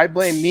 No, I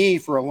blame me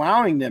for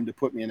allowing them to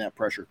put me in that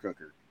pressure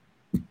cooker.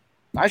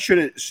 I should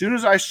have, as soon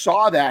as I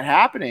saw that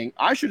happening,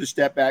 I should have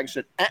stepped back and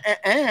said,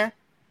 that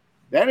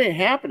ain't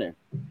happening.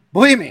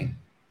 Believe me,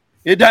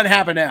 it doesn't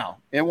happen now.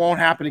 It won't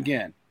happen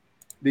again.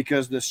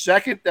 Because the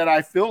second that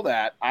I feel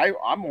that,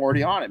 I'm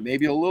already on it.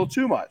 Maybe a little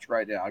too much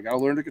right now. I got to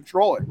learn to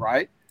control it,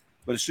 right?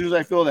 But as soon as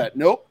I feel that,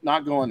 nope,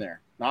 not going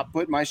there. Not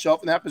putting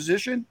myself in that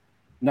position,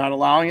 not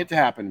allowing it to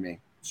happen to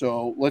me.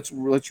 So let's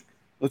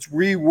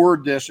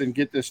reword this and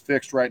get this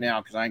fixed right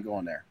now, because I ain't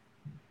going there.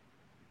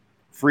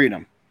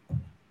 Freedom.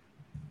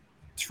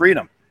 It's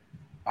freedom.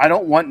 I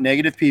don't want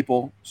negative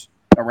people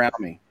around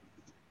me.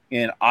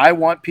 And I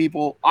like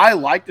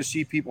to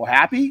see people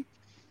happy.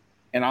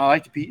 And I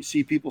like to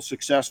see people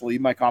successful,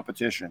 even my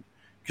competition.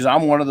 because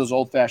I'm one of those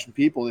old-fashioned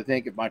people that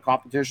think if my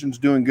competition's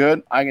doing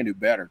good, I can do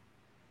better.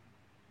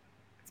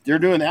 If they're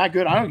doing that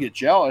good, I don't get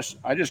jealous.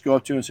 I just go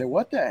up to them and say,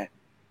 what the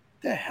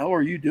hell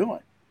are you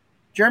doing?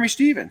 Jeremy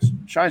Stevens,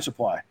 Shine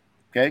Supply,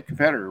 okay,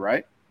 competitor,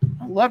 right?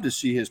 I love to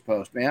see his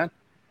post, man.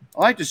 I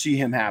like to see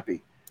him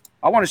happy.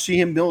 I want to see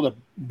him build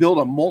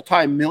a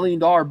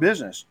multi-million-dollar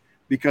business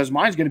because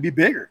mine's going to be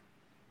bigger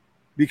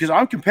because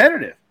I'm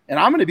competitive and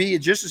I'm going to be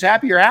just as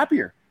happy or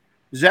happier.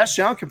 Does that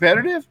sound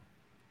competitive?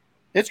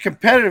 It's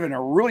competitive in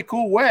a really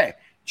cool way.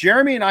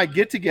 Jeremy and I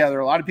get together.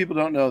 A lot of people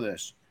don't know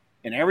this.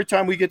 And every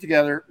time we get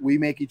together, we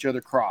make each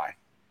other cry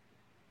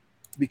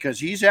because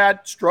he's had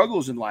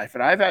struggles in life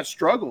and I've had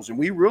struggles. And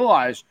we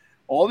realize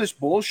all this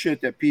bullshit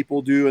that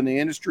people do in the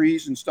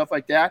industries and stuff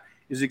like that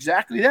is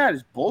exactly that.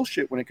 It's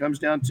bullshit when it comes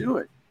down to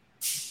it.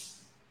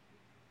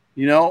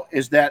 You know,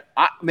 is that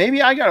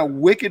maybe I got a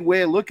wicked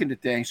way of looking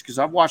at things because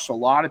I've watched a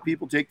lot of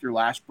people take their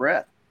last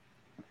breath.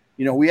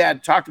 You know, we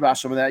had talked about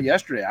some of that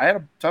yesterday. I had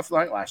a tough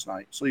night last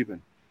night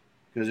sleeping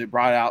because it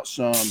brought out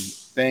some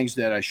things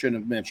that I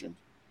shouldn't have mentioned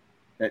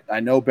that I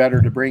know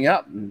better to bring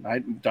up.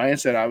 And Diane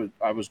said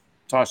I was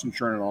tossing and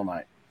turning all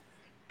night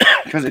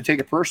because I take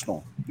it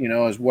personal, you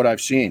know, is what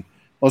I've seen.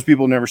 Most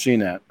people have never seen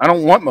that. I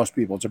don't want most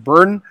people. It's a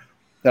burden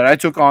that I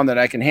took on that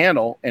I can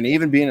handle. And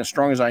even being as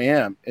strong as I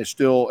am, it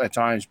still at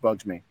times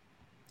bugs me.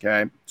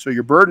 Okay. So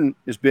your burden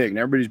is big and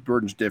everybody's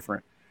burden's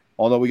different.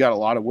 Although we got a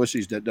lot of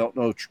wussies that don't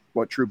know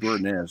what true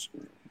burden is.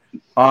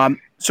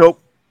 So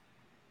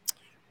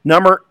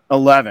number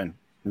 11,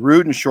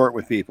 rude and short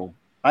with people.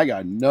 I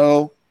got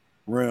no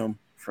room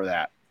for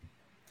that.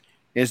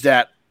 Is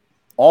that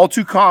all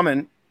too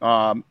common?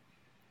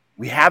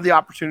 We have the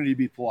opportunity to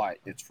be polite.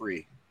 It's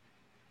free.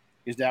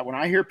 Is that when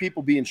I hear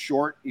people being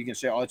short, you can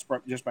say, oh, it's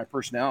just my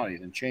personality.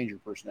 Then change your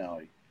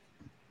personality.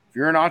 If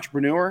you're an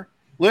entrepreneur,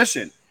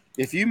 listen,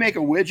 if you make a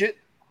widget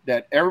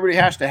that everybody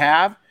has to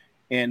have,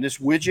 and this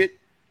widget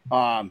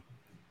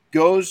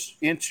goes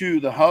into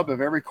the hub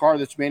of every car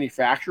that's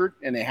manufactured,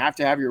 and they have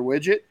to have your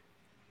widget,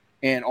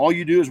 and all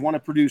you do is want to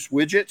produce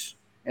widgets,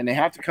 and they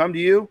have to come to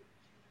you,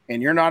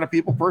 and you're not a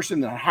people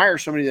person, then hire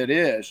somebody that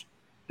is.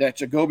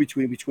 That's a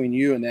go-between between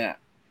you and that.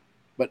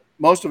 But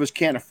most of us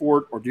can't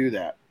afford or do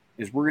that.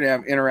 Is we're going to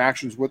have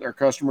interactions with our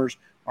customers,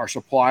 our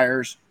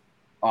suppliers,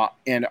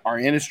 and our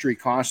industry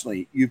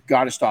constantly. You've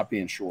got to stop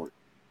being short.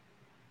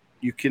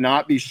 You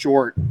cannot be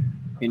short,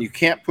 and you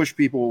can't push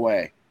people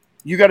away.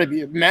 You got to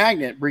be a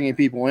magnet bringing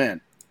people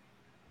in,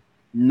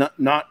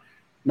 not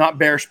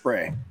bear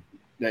spray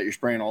that you're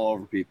spraying all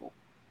over people.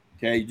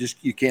 Okay,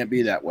 you can't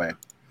be that way.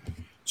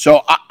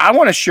 So I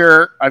want to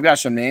share. I've got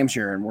some names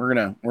here, and we're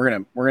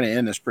gonna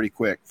end this pretty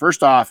quick.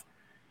 First off,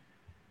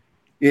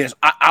 is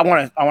I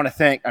want to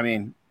thank. I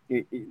mean,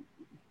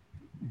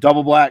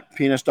 Double Black,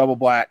 Penis Double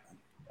Black,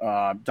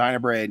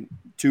 Dynabraid,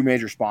 two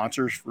major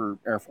sponsors for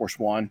Air Force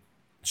One.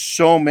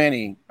 So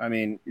many. I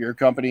mean, your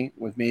company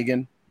with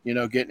Megan, you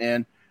know, getting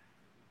in.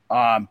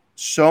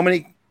 So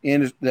many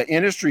in the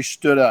industry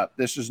stood up.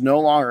 This is no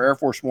longer Air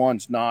Force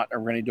One's not a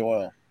Renny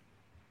Doyle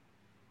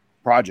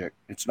project.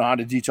 It's not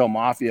a Detail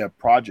Mafia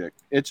project.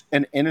 It's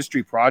an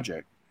industry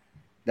project.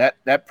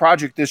 That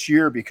project this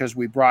year, because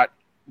we brought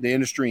the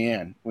industry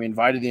in, we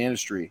invited the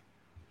industry,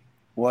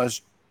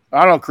 was,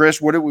 I don't know,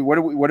 Chris, what do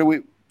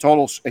we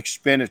total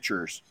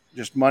expenditures,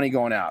 just money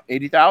going out?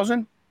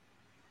 80,000?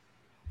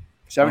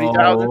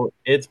 70,000? Oh,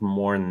 it's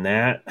more than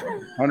that.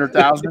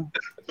 100,000?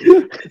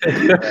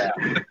 Yeah.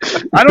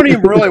 I don't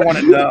even really want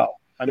to know.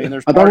 I mean, I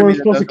thought we were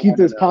supposed to keep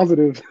this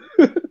positive.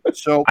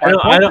 So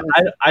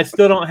I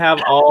still don't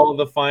have all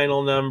the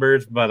final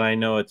numbers, but I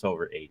know it's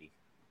over 80.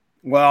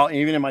 Well,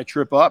 even in my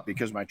trip up,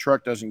 because my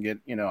truck doesn't get,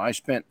 you know, I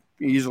spent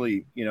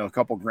easily, you know, a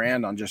couple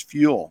grand on just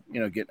fuel, you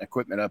know, getting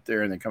equipment up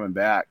there and then coming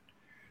back.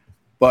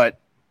 But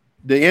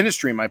the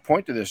industry, my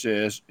point to this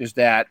is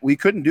that we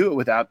couldn't do it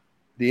without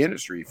the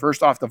industry.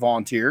 First off, the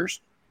volunteers,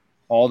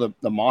 all the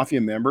Mafia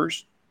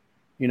members,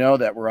 you know,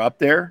 that were up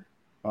there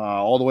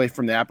all the way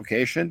from the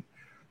application.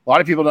 A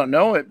lot of people don't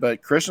know it,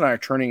 but Chris and I are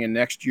turning in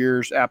next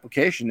year's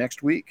application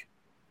next week.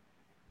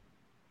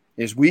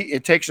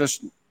 It takes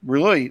us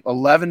really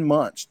 11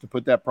 months to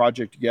put that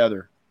project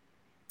together.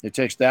 It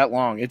takes that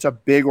long. It's a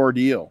big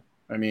ordeal.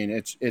 I mean,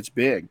 it's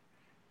big.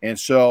 And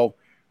so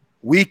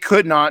we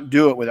could not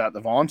do it without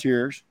the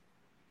volunteers.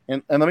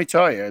 And let me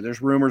tell you,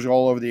 there's rumors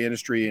all over the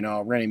industry, you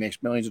know, Renny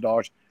makes millions of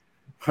dollars.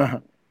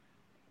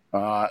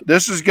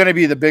 This is going to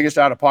be the biggest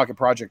out-of-pocket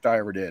project I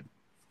ever did.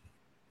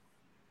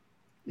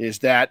 Is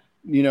that,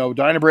 you know,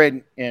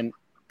 Dynabraid and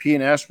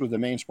P&S were the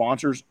main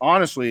sponsors.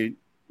 Honestly,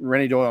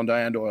 Renny Doyle and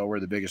Diane Doyle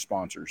were the biggest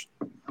sponsors.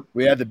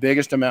 We had the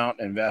biggest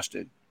amount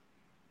invested,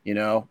 you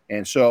know.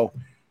 And so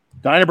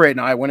Dynabraid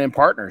and I went in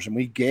partners, and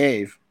we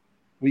gave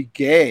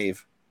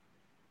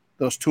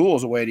those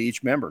tools away to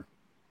each member.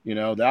 You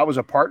know, that was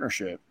a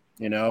partnership.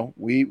 You know,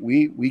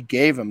 we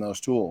gave them those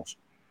tools,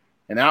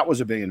 and that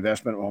was a big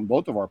investment on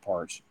both of our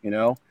parts. You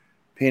know,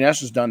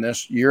 P&S has done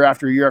this year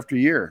after year after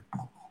year,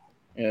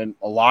 and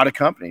a lot of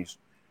companies,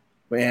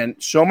 and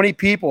so many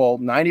people,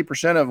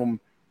 90% of them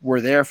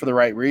were there for the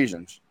right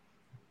reasons.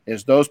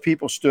 is those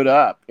people stood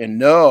up and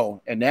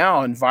now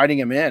inviting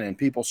them in and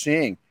people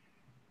seeing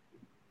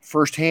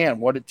firsthand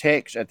what it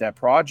takes at that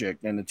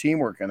project and the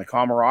teamwork and the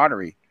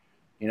camaraderie.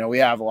 We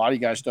have a lot of you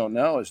guys don't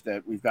know is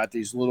that we've got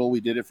these we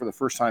did it for the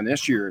first time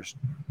this year.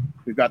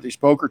 We've got these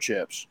poker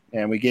chips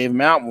and we gave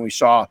them out when we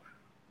saw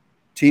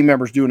team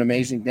members doing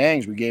amazing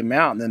things. We gave them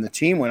out and then the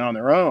team went on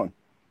their own.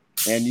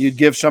 And you'd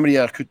give somebody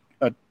a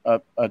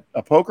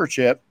poker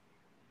chip,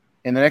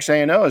 and the next thing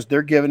you know is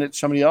they're giving it to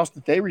somebody else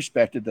that they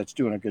respected that's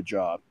doing a good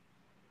job.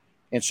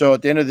 And so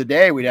at the end of the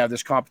day, we'd have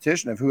this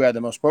competition of who had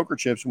the most poker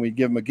chips, and we'd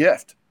give them a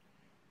gift.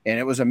 And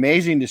it was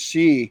amazing to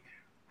see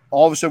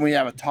all of a sudden we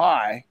have a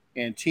tie,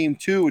 and team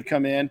 2 would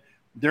come in.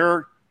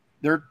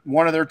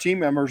 One of their team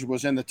members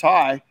was in the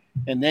tie,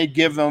 and they'd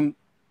give them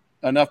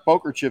enough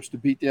poker chips to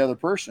beat the other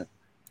person.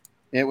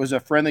 It was a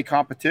friendly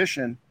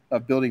competition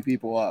of building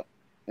people up.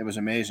 It was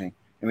amazing,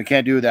 and we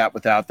can't do that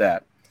without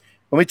that.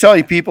 Let me tell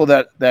you people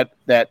that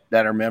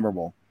are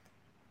memorable.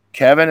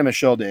 Kevin and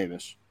Michelle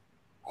Davis,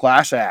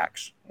 class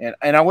acts. And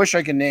I wish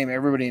I could name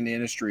everybody in the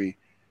industry,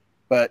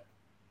 but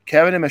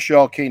Kevin and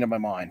Michelle came to my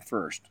mind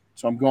first.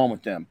 So I'm going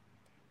with them.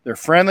 They're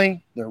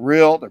friendly. They're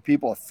real. They're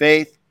people of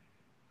faith,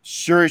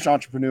 serious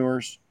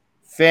entrepreneurs,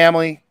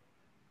 family,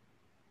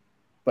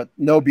 but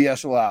no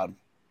BS allowed.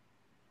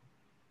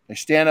 They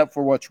stand up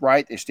for what's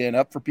right. They stand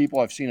up for people.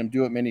 I've seen them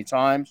do it many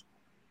times.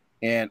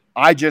 And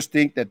I just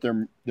think that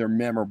they're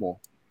memorable.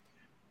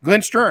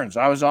 Glenn Stearns,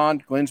 I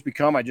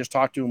just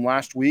talked to him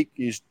last week.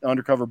 He's an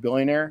undercover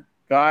billionaire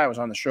guy. I was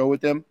on the show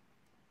with him.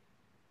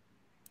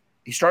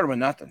 He started with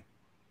nothing.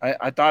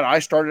 I thought I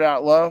started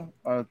out low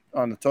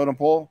on the totem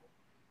pole.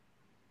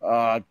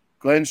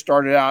 Glenn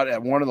started out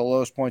at one of the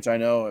lowest points I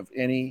know of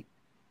any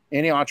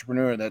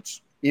entrepreneur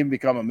that's even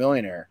become a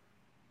millionaire.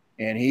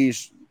 And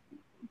he's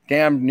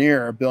damn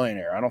near a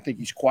billionaire. I don't think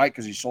he's quite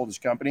because he sold his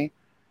company.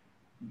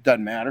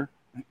 Doesn't matter.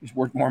 He's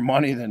worth more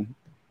money than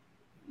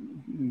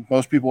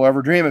most people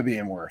ever dream of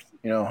being worth.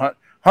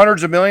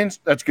 Hundreds of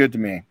millions, that's good to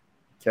me.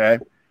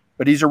 Okay.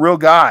 But he's a real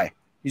guy.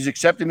 He's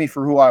accepted me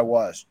for who I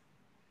was.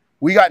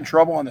 We got in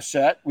trouble on the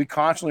set. We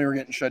constantly were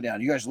getting shut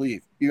down. You guys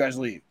leave. You guys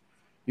leave.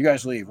 You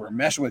guys leave. We're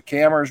messing with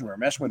cameras. We're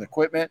messing with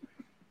equipment.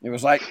 It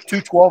was like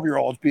 2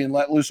 12-year-olds being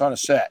let loose on a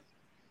set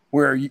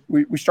where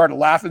we started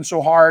laughing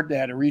so hard they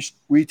had to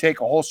retake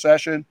a whole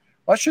session.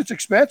 Well, that shit's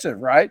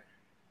expensive, right?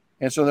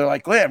 And so they're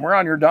like, Glenn, we're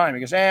on your dime.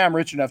 He goes, I'm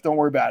rich enough. Don't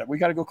worry about it. We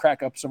got to go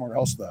crack up somewhere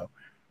else, though.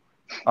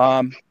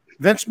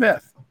 Vince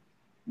Smith,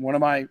 one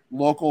of my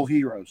local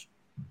heroes.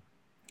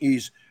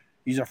 He's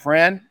a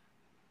friend.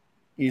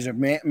 He's a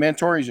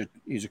mentor.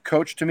 He's a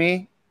coach to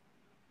me.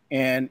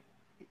 And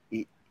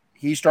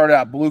he started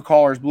out blue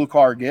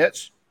collar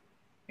gets.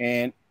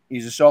 And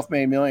he's a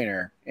self-made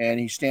millionaire. And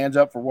he stands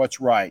up for what's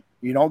right.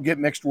 You don't get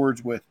mixed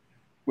words with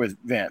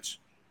Vince.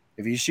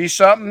 If you see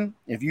something,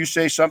 if you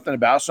say something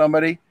about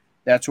somebody,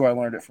 that's who I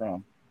learned it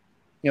from.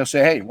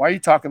 Say, hey, why are you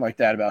talking like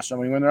that about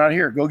somebody when they're not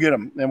here? Go get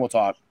them, then we'll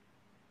talk.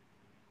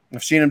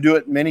 I've seen him do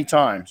it many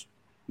times.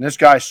 And this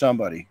guy's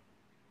somebody.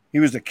 He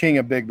was the king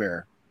of Big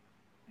Bear.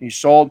 He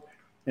sold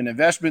an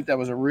investment that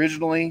was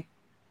originally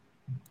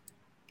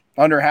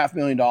under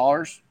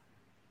 $500,000.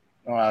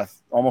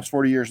 Almost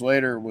 40 years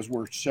later, was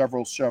worth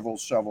several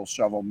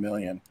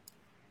million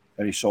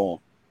that he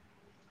sold.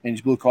 And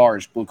he's blue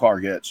collar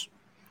gets.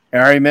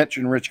 And I already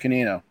mentioned Rich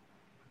Canino.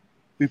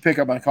 We pick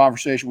up on a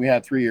conversation we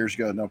had 3 years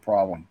ago, no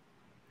problem.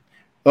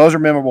 Those are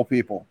memorable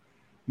people.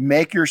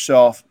 Make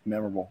yourself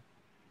memorable.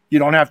 You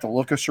don't have to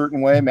look a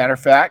certain way. Matter of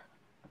fact,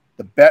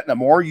 the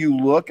more you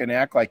look and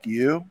act like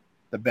you,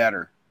 the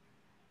better.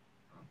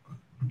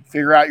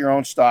 Figure out your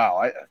own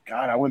style.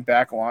 I went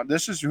back a lot.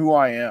 This is who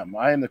I am.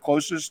 I am the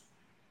closest.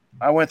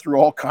 I went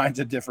through all kinds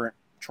of different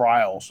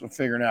trials of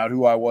figuring out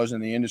who I was in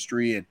the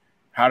industry and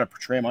how to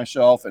portray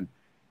myself. And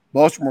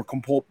most of them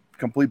were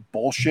complete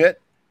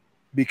bullshit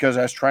because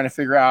I was trying to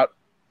figure out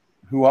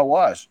who I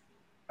was.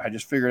 I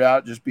just figured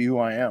out just be who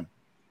I am.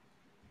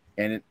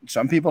 And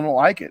some people don't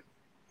like it.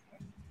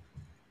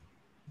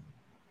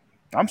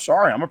 I'm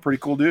sorry. I'm a pretty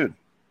cool dude.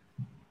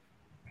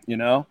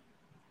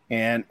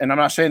 And I'm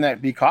not saying that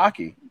to be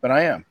cocky, but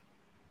I am.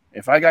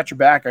 If I got your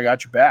back, I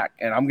got your back.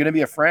 And I'm going to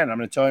be a friend. I'm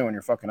going to tell you when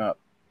you're fucking up,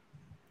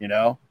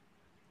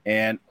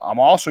 And I'm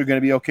also going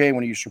to be okay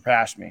when you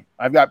surpass me.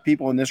 I've got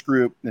people in this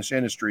group, in this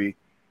industry,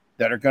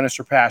 that are going to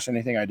surpass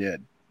anything I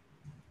did.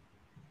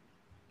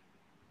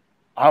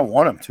 I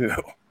want them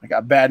to. I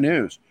got bad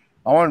news.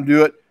 I want to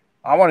do it.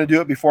 I want to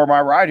do it before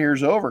my ride here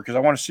is over because I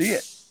want to see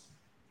it.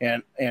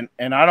 And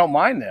I don't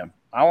mind them.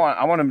 I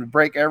want them to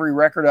break every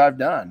record I've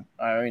done.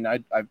 I mean,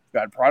 I've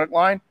got a product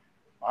line.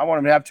 I want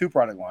them to have 2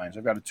 product lines.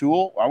 I've got a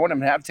tool. I want them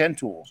to have 10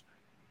 tools.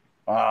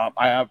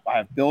 I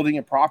have building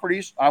and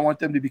properties. I want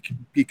them to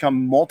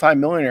become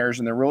multimillionaires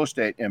in their real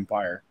estate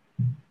empire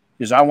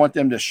because I want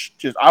them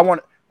to I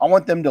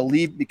want them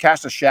to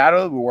cast a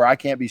shadow where I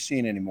can't be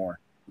seen anymore.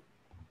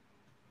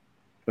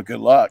 But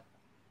good luck,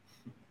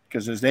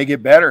 because as they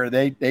get better,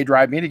 they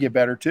drive me to get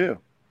better too.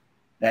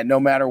 At no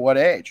matter what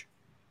age.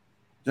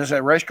 Does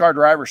a race car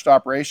driver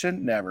stop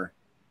racing? Never.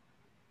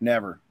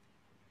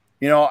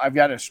 You know, I've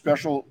got a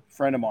special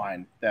friend of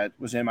mine that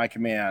was in my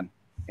command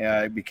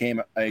and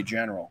became a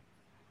general.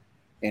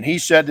 And he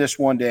said this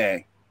one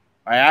day.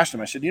 I asked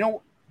him, I said, you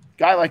know,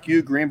 guy like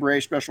you, Green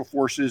Beret, Special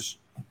Forces,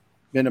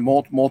 been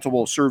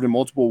in served in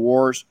multiple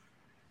wars.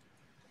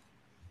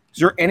 Is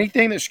there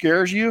anything that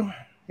scares you?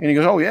 And he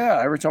goes, oh,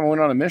 yeah. Every time I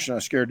went on a mission, I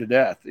was scared to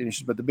death. And he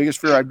said, but the biggest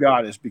fear I've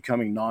got is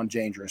becoming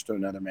non-dangerous to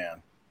another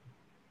man.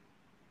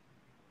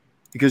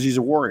 Because he's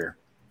a warrior.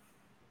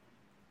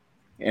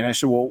 And I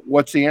said, well,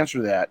 what's the answer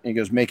to that? And he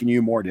goes, making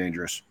you more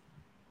dangerous.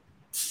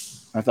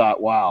 I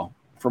thought, wow.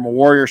 From a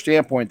warrior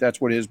standpoint,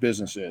 that's what his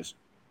business is.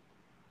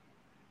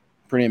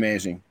 Pretty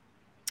amazing.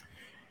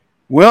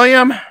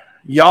 William,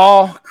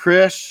 y'all,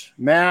 Chris,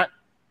 Matt,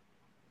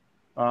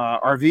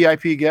 our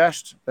VIP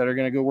guests that are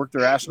going to go work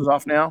their asses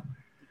off now.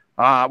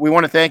 We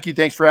want to thank you.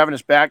 Thanks for having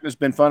us back. This has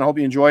been fun. I hope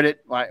you enjoyed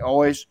it. Like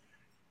always.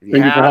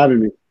 Thank you for having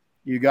me.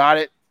 You got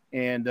it.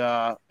 And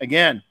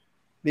again,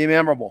 be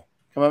memorable.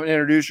 Come up and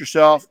introduce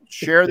yourself.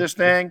 Share this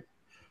thing.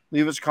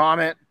 Leave us a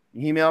comment.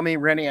 Email me,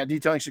 Renny at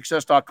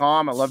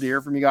detailingsuccess.com. I'd love to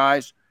hear from you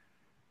guys.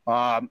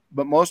 But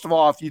most of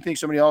all, if you think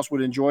somebody else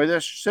would enjoy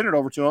this, send it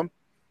over to them.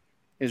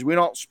 We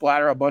don't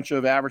splatter a bunch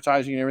of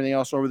advertising and everything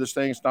else over this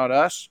thing. It's not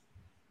us.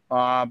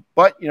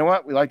 But you know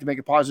what? We like to make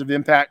a positive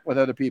impact with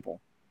other people.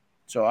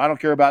 So I don't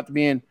care about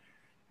being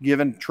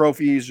given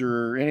trophies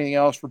or anything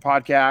else for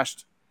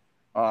podcast.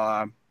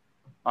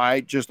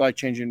 I just like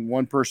changing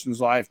one person's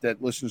life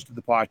that listens to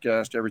the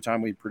podcast every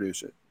time we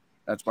produce it.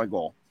 That's my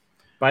goal.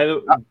 By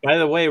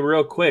the way,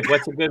 real quick,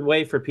 what's a good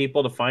way for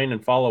people to find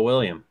and follow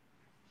William?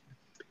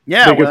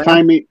 Yeah, they can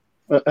find me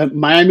at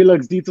Miami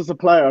Lux Detail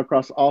Supply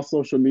across all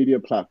social media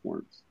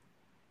platforms.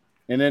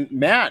 And then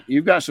Matt,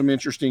 you've got some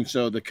interesting.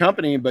 So the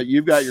company, but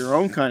you've got your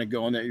own kind of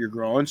going that you're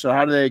growing. So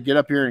how do they get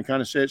up here and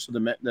kind of say it?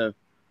 So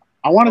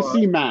I want to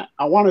see Matt.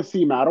 I don't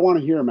want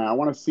to hear Matt. I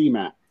want to see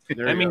Matt.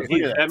 That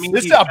means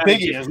this is how big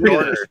he is.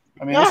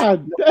 I mean,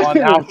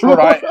 how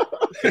short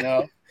you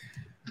know.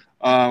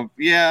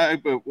 Yeah,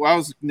 but I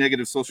was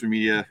negative social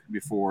media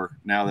before.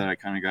 Now that I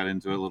kind of got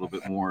into it a little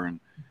bit more, and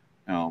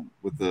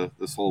with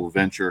this whole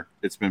venture,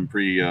 it's been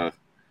pretty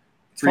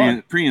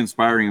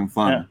inspiring and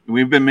fun. Yeah. And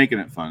we've been making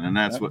it fun, and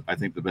that's what I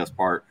think the best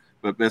part.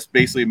 But that's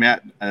basically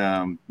Matt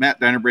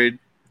Dinerbraid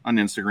on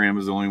Instagram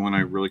is the only one I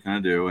really kind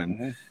of do,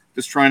 and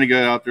just trying to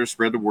get out there,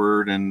 spread the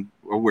word and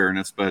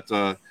awareness. But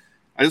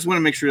I just want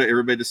to make sure that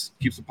everybody just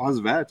keeps a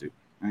positive attitude.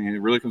 I mean,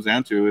 it really comes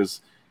down to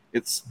it's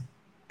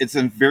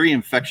very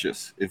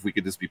infectious if we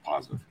could just be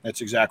positive.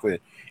 That's exactly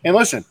it. And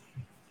listen,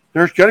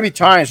 there's going to be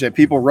times that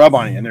people rub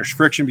on you and there's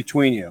friction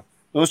between you.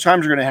 Those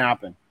times are going to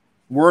happen.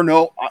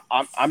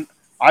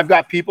 I've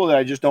got people that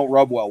I just don't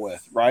rub well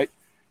with, right?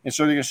 And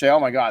so they're going to say, oh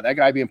my God, that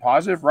guy being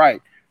positive,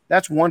 right?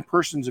 That's one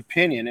person's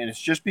opinion, and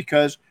it's just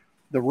because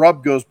the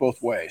rub goes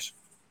both ways,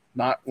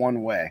 not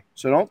one way.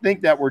 So don't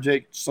think that we're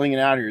slinging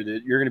out here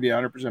that you're going to be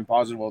 100%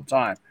 positive all the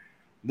time.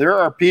 There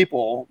are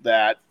people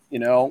that,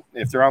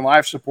 if they're on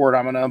life support,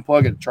 I'm going to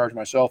unplug it and charge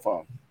my cell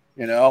phone.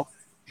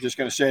 Just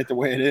going to say it the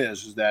way it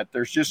is that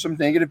there's just some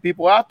negative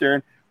people out there,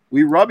 and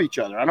we rub each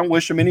other. I don't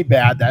wish them any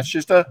bad. That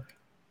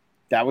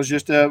was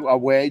just a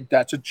way.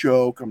 That's a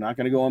joke. I'm not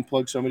going to go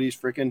unplug somebody's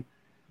freaking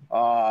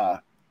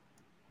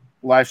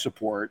life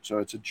support. So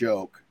it's a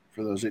joke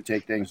for those that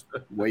take things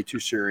way too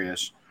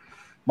serious.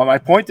 But my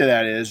point to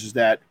that is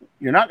that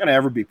you're not going to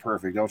ever be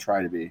perfect. Don't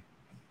try to be.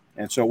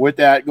 And so with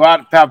that, go out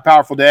and have a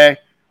powerful day.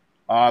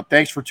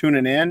 Thanks for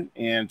tuning in,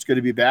 and it's good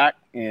to be back.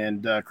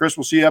 And Chris,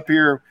 we'll see you up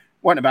here,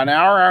 in about an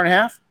hour and a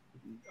half?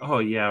 Oh,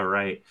 yeah,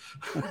 right.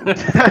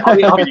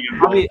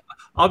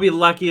 I'll be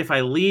lucky if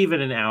I leave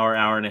in an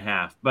hour and a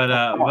half. But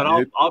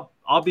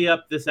I'll be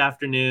up this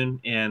afternoon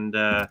and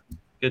go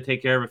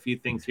take care of a few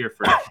things here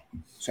first.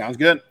 Sounds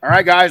good. All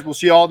right, guys. We'll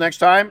see you all next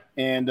time,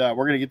 and we're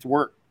going to get to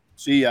work.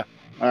 See ya.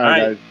 All right,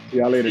 guys. See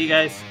y'all later. See you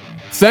guys.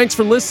 Thanks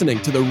for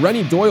listening to the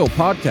Renny Doyle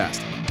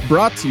podcast,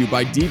 brought to you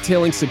by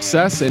Detailing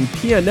Success and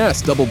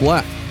PNS Double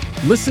Black.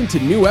 Listen to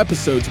new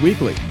episodes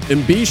weekly,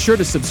 and be sure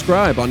to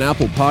subscribe on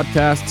Apple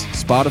Podcasts,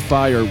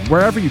 Spotify, or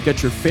wherever you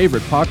get your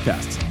favorite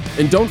podcasts.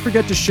 And don't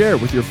forget to share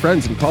with your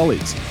friends and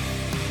colleagues.